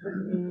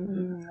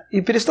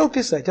и перестал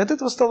писать. От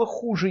этого стало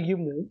хуже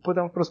ему,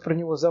 потому что просто про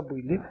него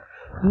забыли.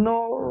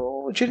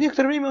 Но через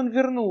некоторое время он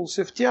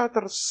вернулся в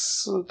театр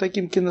с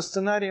таким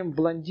киносценарием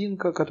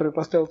 «Блондинка», который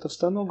поставил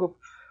Товстоногов,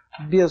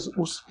 без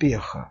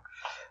успеха.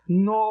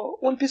 Но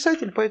он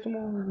писатель,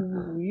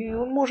 поэтому и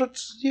он может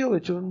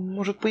сделать, он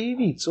может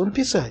появиться. Он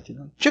писатель.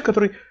 Он человек,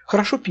 который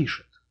хорошо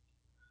пишет.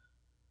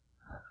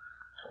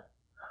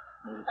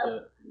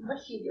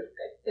 Васильев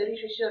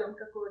режиссером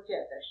какого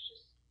театра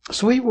сейчас?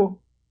 Своего.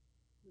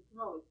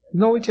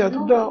 Новый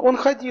театр, да. Он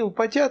ходил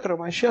по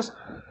театрам, а сейчас,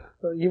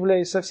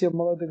 являясь совсем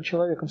молодым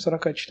человеком,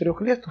 44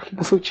 лет, он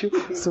получил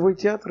свой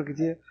театр,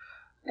 где...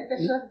 Это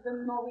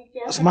создан новый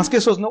театр? В Москве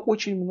создано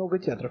очень много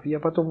театров. Я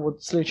потом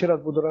вот в следующий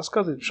раз буду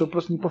рассказывать, чтобы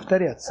просто не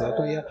повторяться, а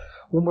то я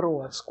умру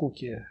от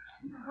скуки.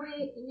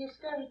 Вы не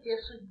скажете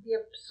о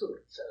судьбе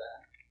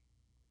Псурцева,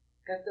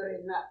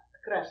 который на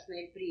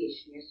Красной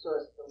Пресне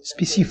создал...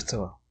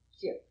 Списивцева.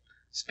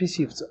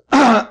 Списивцева.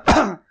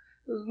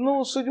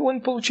 Ну,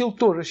 он получил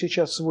тоже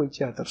сейчас свой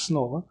театр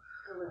снова.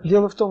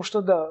 Дело в том,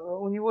 что да,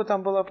 у него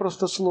там была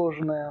просто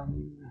сложная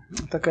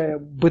такая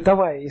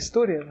бытовая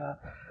история на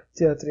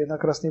театре на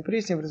Красной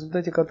Пресне, в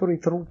результате которой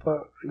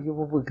труппа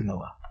его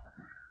выгнала.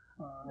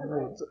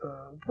 Вот.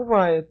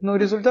 Бывает, но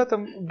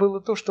результатом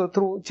было то, что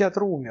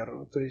театр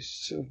умер. То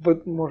есть,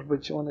 может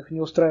быть, он их не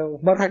устраивал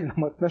в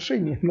моральном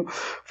отношении, но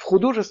в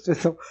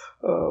художественном,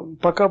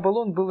 пока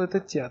был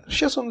этот театр.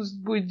 Сейчас он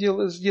будет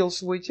сделал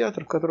свой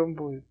театр, в котором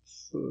будет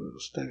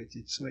ставить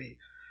эти свои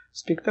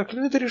спектакли.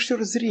 Но это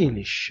режиссер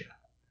зрелища.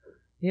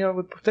 Я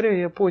вот повторяю,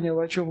 я понял,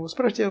 о чем вы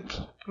спрашиваете.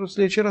 Я в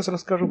следующий раз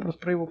расскажу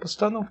просто про его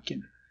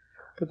постановки,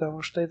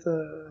 потому что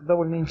это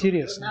довольно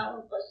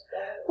интересно.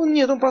 Он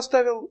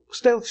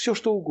ставил все,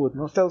 что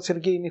угодно. Он ставил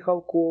Сергея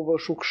Михалкова,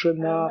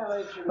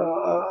 Шукшина,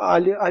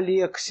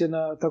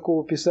 Алексина,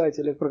 такого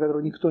писателя, про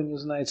которого никто не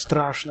знает,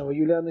 страшного,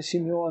 Юлиана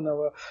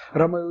Семенова,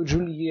 Ромео и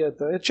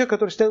Джульетта. Это человек,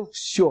 который ставил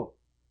все,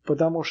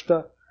 потому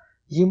что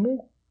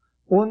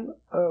он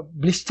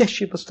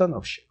блестящий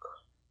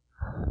постановщик.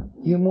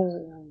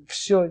 Ему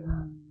все,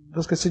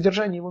 так сказать,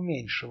 содержание его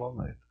меньше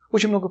волнует.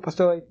 Очень много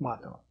поставил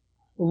Айтматова,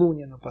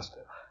 Лунина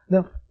поставил.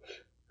 Да.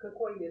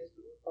 Какой есть,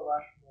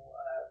 по-вашему,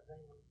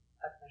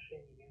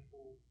 отношение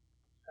между,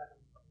 скажем,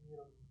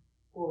 миром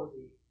прозы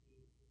и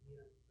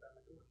миром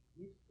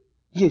драматургии?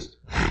 Есть.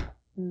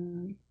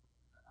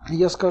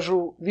 Я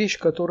скажу вещь,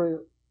 которая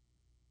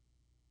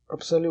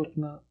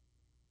абсолютно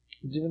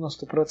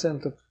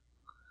 90%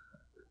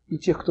 и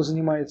тех, кто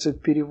занимается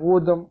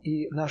переводом,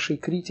 и нашей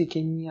критики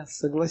не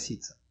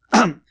согласится.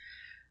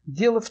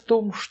 Дело в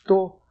том,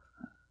 что,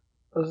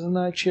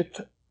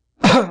 значит,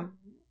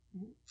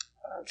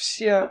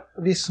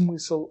 весь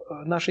смысл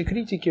нашей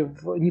критики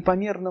в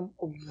непомерном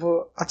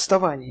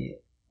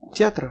отставании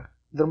театра,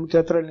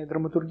 театральной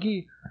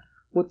драматургии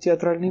от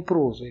театральной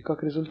прозы, и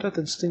как результат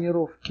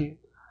инсценировки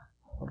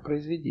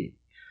произведений.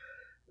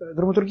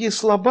 Драматургия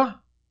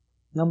слаба,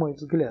 на мой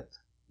взгляд,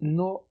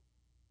 но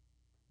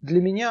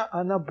для меня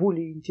она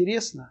более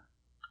интересна,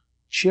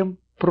 чем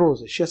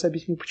проза. Сейчас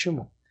объясню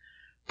почему.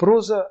 В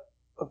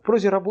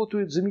прозе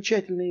работают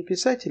замечательные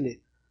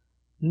писатели,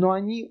 но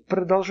они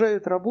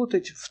продолжают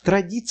работать в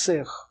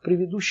традициях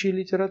предыдущей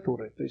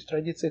литературы, то есть в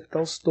традициях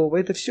Толстого.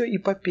 Это все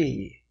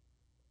эпопеи.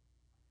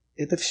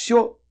 Это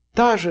все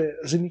та же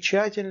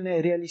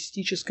замечательная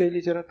реалистическая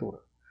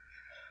литература.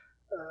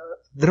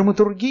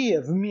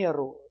 Драматургия в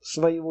меру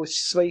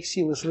своих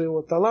сил и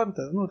своего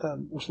таланта, ну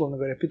там, условно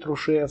говоря,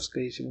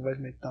 Петрушевская, если вы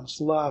возьмете там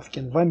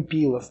Славкин,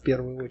 Вампилов в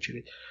первую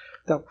очередь,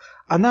 там,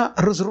 она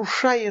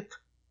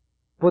разрушает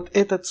вот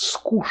этот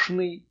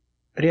скучный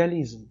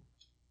реализм.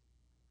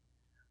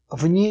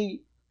 В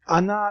ней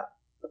она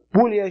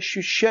более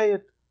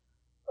ощущает,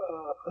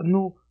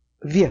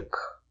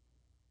 век.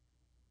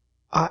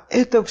 А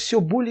это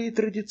все более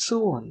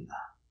традиционно.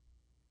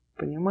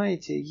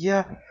 Понимаете?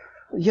 Я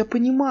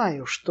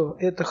понимаю, что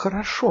это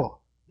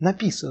хорошо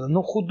написано,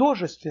 но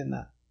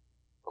художественно,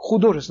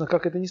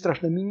 как это ни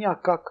страшно, меня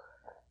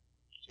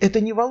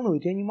это не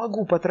волнует. Я не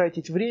могу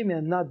потратить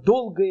время на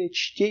долгое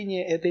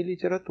чтение этой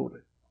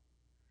литературы.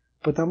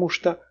 Потому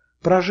что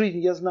про жизнь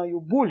я знаю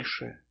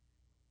больше,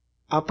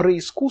 а про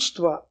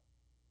искусство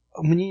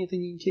мне это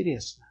не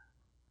интересно.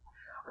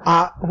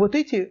 А вот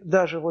эти,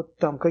 даже вот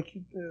там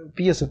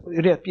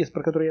ряд пьес,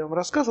 про которые я вам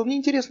рассказывал, мне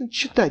интересно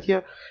читать,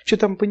 я что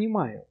там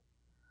понимаю.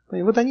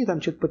 И вот они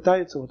там что-то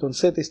пытаются, вот он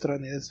с этой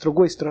стороны, с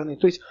другой стороны.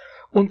 То есть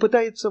он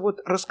пытается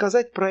вот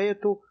рассказать про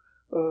эту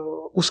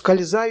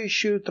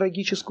ускользающую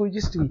трагическую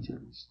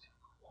действительность.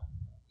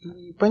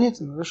 И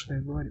понятно, да, что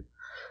я говорю.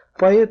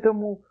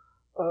 Поэтому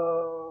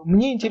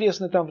мне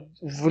интересно там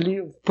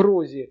в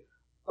прозе,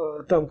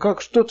 там как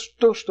что,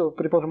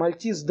 предположим,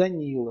 Альтис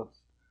Данилов,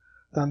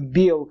 там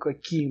Белка,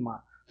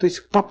 Кима. То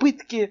есть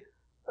попытки,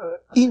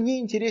 и не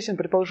интересен,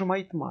 предположим,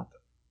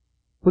 Айтматов.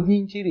 Вот не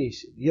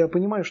интересен. Я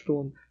понимаю, что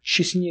он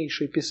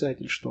честнейший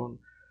писатель, что он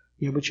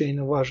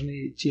необычайно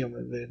важные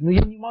темы дает. Но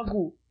я не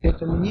могу,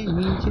 это мне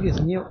не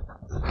интересно. Мне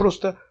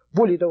просто,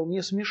 более того,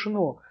 мне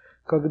смешно,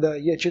 когда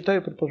я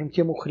читаю, предположим,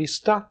 тему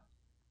Христа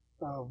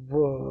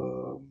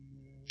в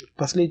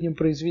последнем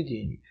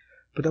произведении.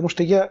 Потому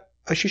что я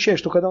ощущаю,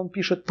 что когда он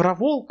пишет про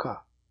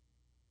волка,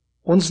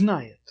 он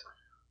знает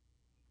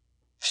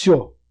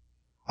все.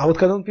 А вот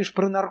когда он пишет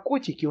про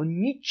наркотики, он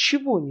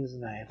ничего не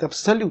знает.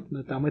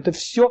 Абсолютно там. Это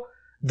все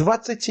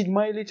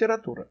 27-я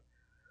литература.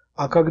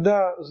 А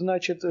когда,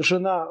 значит,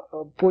 жена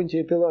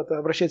Понтия Пилата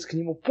обращается к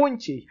нему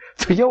Понтий,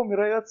 то я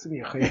умираю от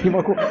смеха. Я не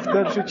могу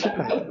дальше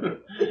читать.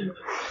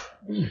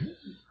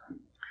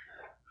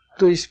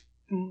 То есть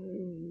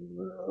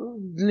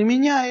для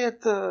меня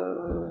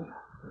это...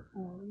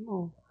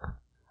 Ну,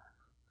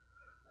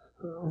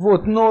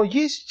 вот, но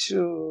есть,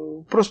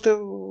 просто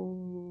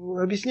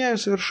объясняю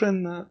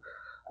совершенно,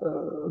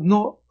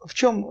 но в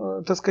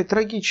чем, так сказать,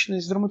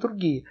 трагичность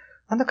драматургии?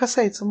 Она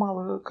касается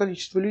малого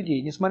количества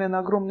людей, несмотря на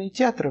огромные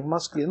театры в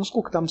Москве, ну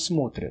сколько там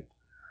смотрят.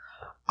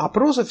 А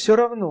проза все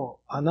равно,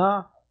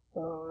 она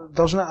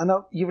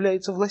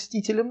является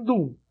властителем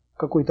дум в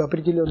какой-то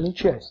определенной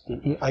части.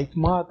 И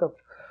Айтматов,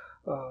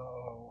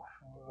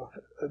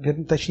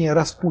 точнее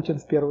Распутин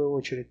в первую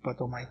очередь,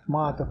 потом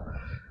Айтматов,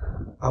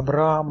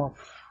 Абрамов,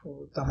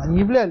 там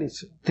они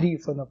являлись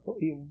Трифонов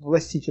и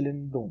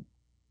властителями дум.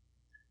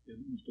 Я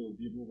думаю, что в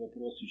его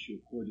вопрос еще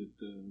входит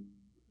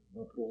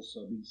вопрос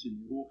об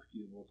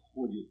инсценировке. Вот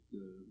ходит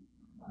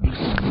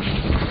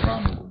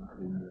Абрамова,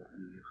 например,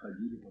 и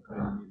ходили, по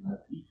крайней мере, на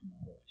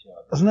Трифонова в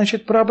театр.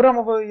 Значит, про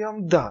Абрамова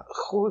да,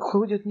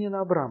 ходят не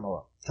на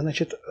Абрамова.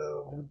 Значит,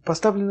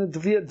 поставлены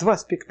два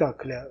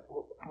спектакля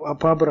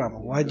по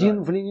Абрамову.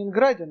 Один в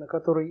Ленинграде, на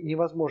который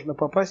невозможно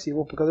попасть,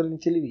 его показали на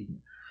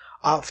телевидении.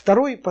 А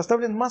второй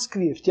поставлен в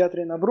Москве, в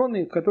театре на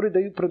Бронной, в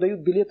который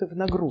продают билеты в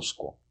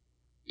нагрузку.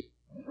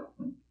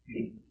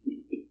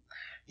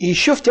 И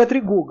еще в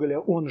театре Гоголя,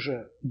 он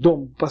же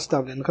дом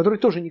поставлен, на который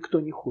тоже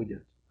никто не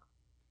ходит.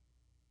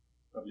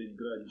 А в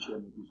Ленинграде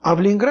чего? А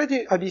в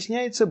Ленинграде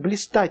объясняется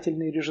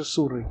блистательной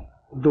режиссурой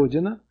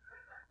Додина,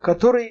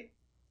 который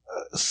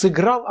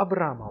сыграл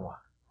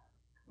Абрамова.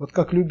 Вот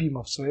как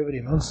Любимов в свое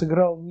время. Он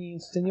сыграл не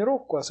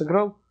инсценировку, а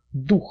сыграл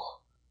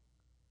дух.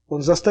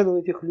 Он заставил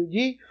этих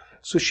людей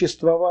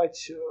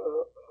существовать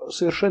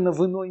совершенно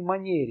в иной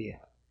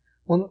манере.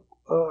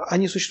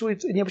 Они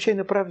существуют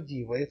необычайно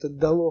правдиво. Это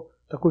дало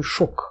такой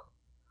шок.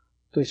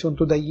 То есть он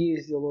туда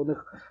ездил,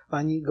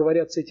 они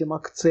говорят с этим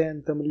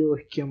акцентом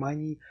легким,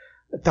 они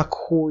так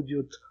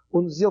ходят.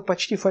 Он сделал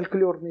почти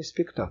фольклорный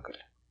спектакль,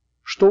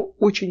 что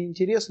очень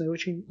интересно и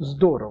очень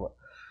здорово.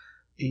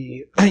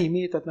 И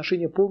имеет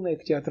отношение полное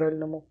к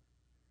театральному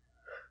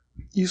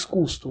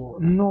искусству.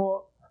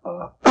 Но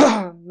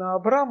на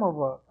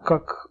Абрамова,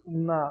 как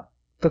на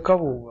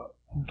такового,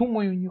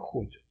 думаю, не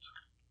ходят.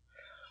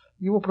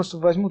 Его просто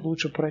возьмут,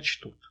 лучше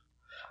прочтут.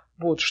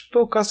 Вот.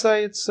 Что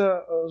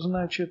касается,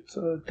 значит,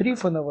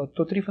 Трифонова,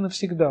 то Трифонов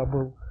всегда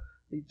был.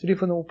 И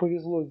Трифонову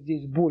повезло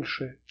здесь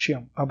больше,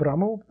 чем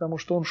Абрамову, потому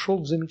что он шел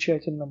в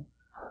замечательном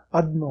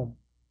одном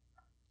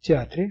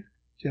театре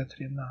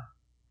на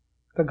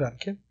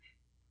Таганке.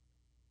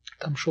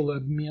 Там шел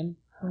обмен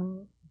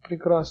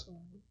прекрасный.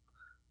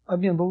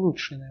 Обмен был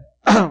лучший,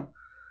 наверное,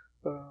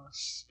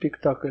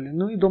 спектакль.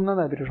 Ну и «Дом на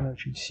набережной»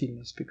 очень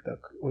сильный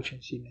спектакль.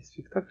 Очень сильный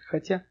спектакль.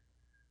 Хотя...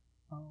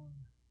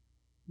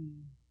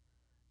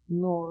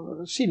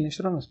 Но сильный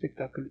все равно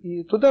спектакль.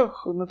 И туда,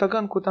 на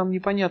Таганку, там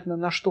непонятно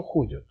на что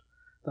ходят.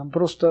 Там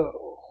просто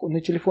на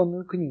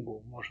телефонную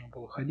книгу можно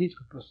было ходить,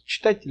 просто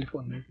читать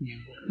телефонную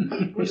книгу.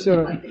 И все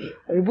равно.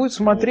 И будет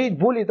смотреть,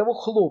 более того,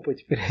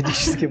 хлопать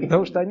периодически,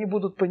 потому что они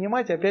будут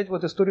понимать опять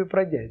вот историю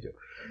про дядю.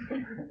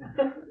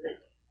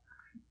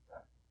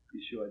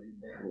 Еще один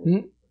вопрос.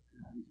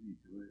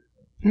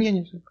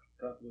 Не.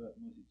 Как вы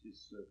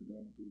относитесь к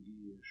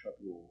драматургии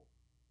Шатрова?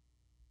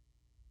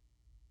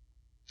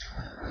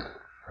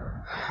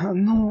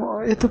 Ну,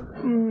 это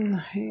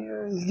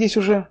здесь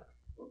уже,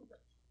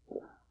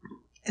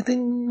 это,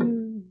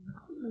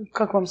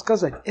 как вам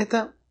сказать,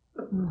 это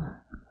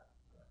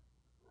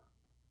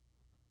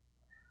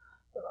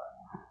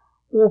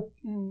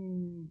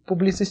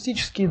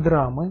публицистические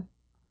драмы,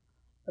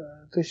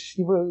 то есть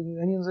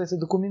они называются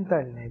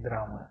документальные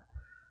драмы.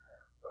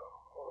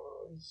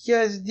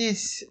 Я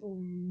здесь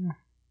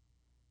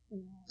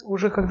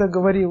уже когда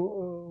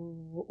говорил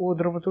о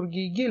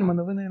драматургии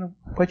Гельмана, вы, наверное,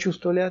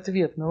 почувствовали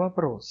ответ на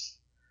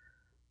вопрос.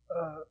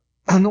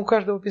 Но у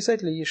каждого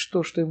писателя есть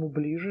то, что ему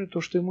ближе,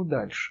 то, что ему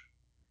дальше.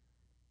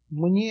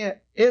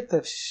 Мне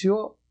это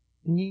все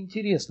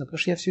неинтересно, потому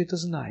что я все это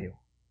знаю.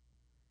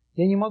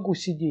 Я не могу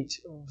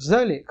сидеть в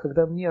зале,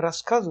 когда мне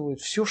рассказывают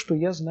все, что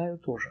я знаю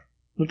тоже.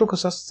 Но только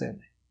со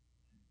сцены.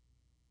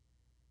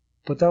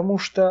 Потому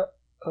что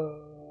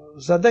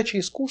задача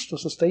искусства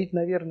состоит,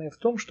 наверное, в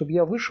том, чтобы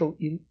я вышел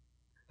и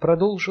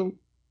продолжил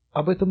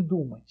об этом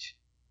думать.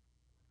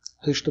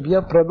 То есть, чтобы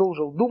я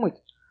продолжил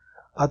думать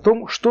о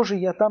том, что же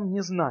я там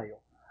не знаю.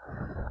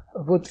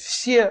 Вот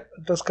все,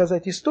 так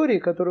сказать, истории,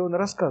 которые он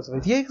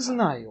рассказывает, я их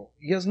знаю.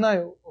 Я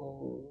знаю,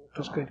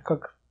 так сказать,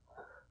 как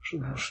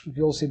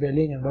вел себя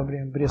Ленин во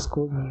время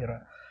Брестского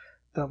мира.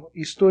 Там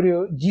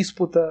историю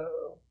диспута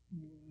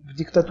в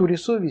диктатуре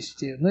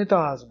совести, ну,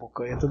 это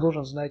азбука, это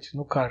должен знать,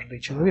 ну, каждый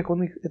человек,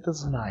 он их это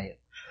знает.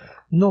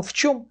 Но в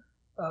чем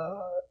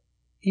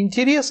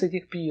интерес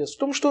этих пьес? В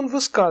том, что он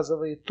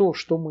высказывает то,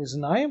 что мы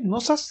знаем, но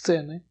со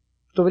сцены.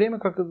 В то время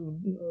как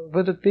в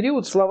этот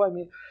период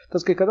словами, так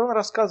сказать, когда он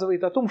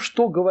рассказывает о том,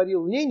 что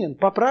говорил Ленин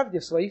по правде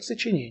в своих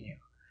сочинениях.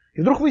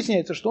 И вдруг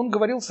выясняется, что он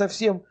говорил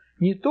совсем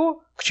не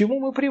то, к чему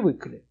мы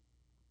привыкли.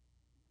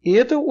 И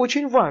это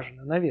очень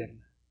важно,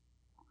 наверное.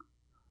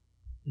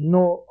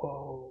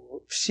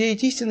 Но все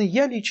эти истины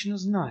я лично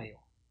знаю.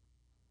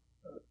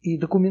 И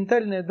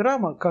документальная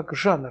драма, как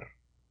жанр,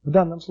 в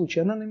данном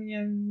случае, она на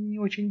меня не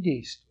очень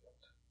действует.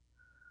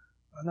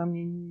 Она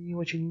мне не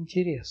очень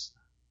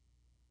интересна.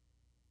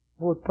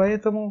 Вот,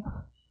 поэтому,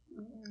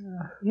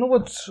 ну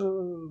вот,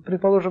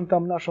 предположим,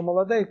 там наша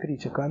молодая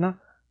критика, она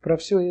про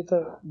все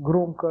это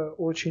громко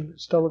очень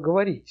стала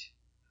говорить,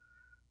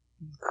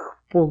 к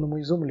полному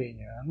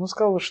изумлению. Она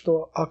сказала,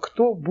 что а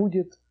кто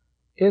будет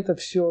это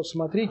все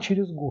смотреть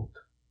через год,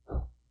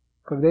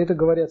 когда это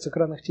говорят с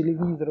экранов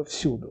телевизоров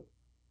всюду.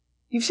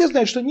 И все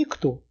знают, что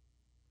никто.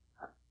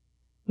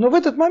 Но в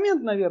этот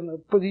момент, наверное,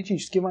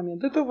 политический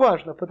момент, это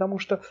важно, потому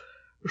что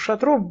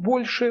Шатров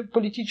больше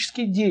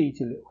политический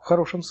деятель, в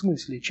хорошем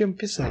смысле, чем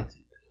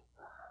писатель.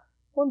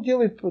 Он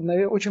делает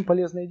очень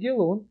полезное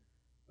дело, он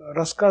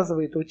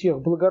рассказывает о тех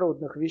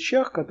благородных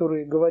вещах,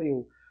 которые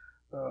говорил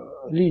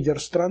лидер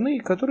страны,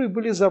 которые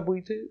были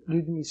забыты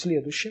людьми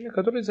следующими,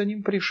 которые за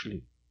ним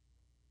пришли.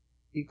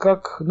 И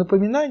как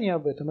напоминание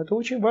об этом, это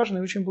очень важно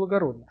и очень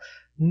благородно.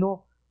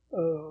 Но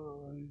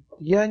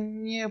я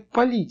не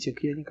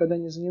политик, я никогда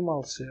не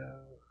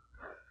занимался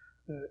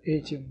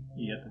этим.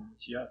 И это не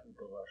театр,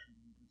 по вашему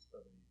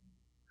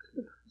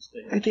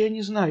представлению? Это я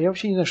не знаю, я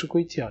вообще не знаю, что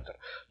такое театр.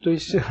 То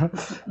есть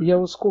я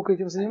вот сколько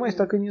этим занимаюсь,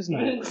 так и не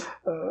знаю.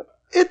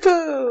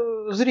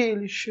 Это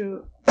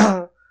зрелище,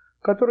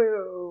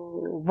 которое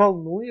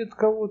волнует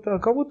кого-то, а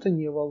кого-то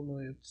не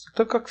волнует.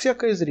 Это как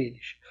всякое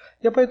зрелище.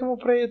 Я поэтому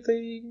про это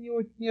и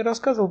не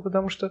рассказывал,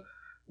 потому что,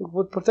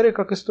 вот повторяю,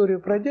 как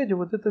историю про дядю,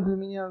 вот это для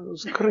меня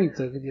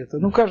скрыто где-то.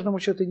 Ну, каждому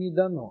что-то не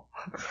дано.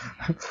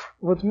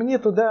 Вот мне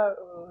туда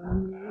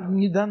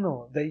не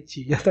дано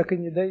дойти, я так и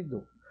не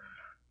дойду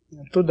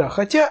туда.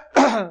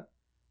 Хотя,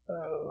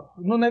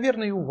 ну,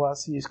 наверное, и у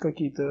вас есть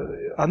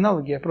какие-то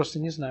аналоги, я просто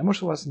не знаю,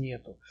 может, у вас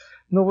нету.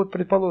 Но вот,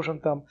 предположим,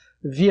 там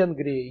в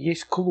Венгрии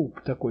есть клуб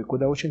такой,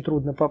 куда очень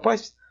трудно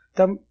попасть.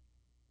 Там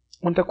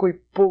он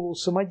такой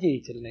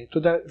полусамодеятельный.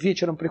 Туда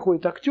вечером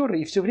приходят актеры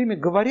и все время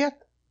говорят,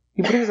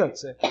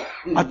 импровизация,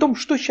 о том,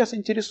 что сейчас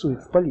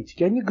интересует в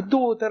политике.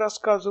 Анекдоты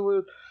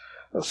рассказывают,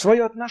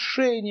 свое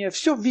отношение,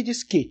 все в виде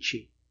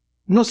скетчей.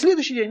 Но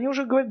следующий день они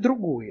уже говорят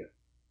другое.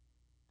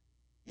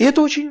 И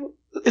это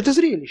это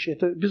зрелище,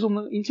 это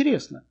безумно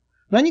интересно.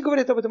 Но они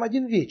говорят об этом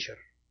один вечер,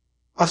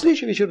 а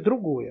следующий вечер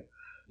другое.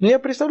 Но я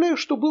представляю,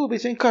 что было бы,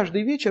 если они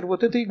каждый вечер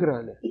вот это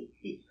играли.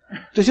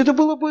 То есть это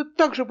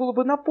также было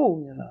бы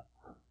наполнено.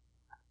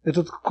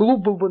 Этот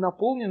клуб был бы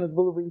наполнен, это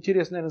было бы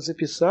интересно, наверное,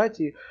 записать,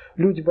 и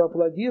люди бы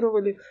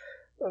аплодировали.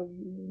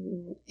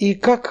 И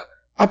как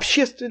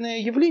общественное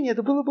явление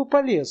это было бы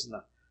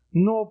полезно.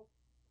 Но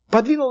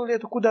подвинуло ли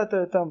это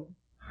куда-то там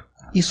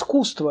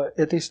искусство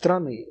этой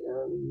страны?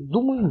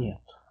 Думаю,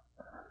 нет.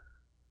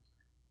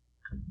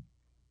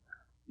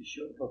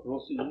 Еще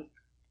вопросы есть?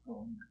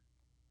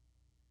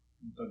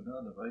 Ну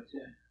тогда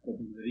давайте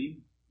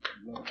поблагодарим.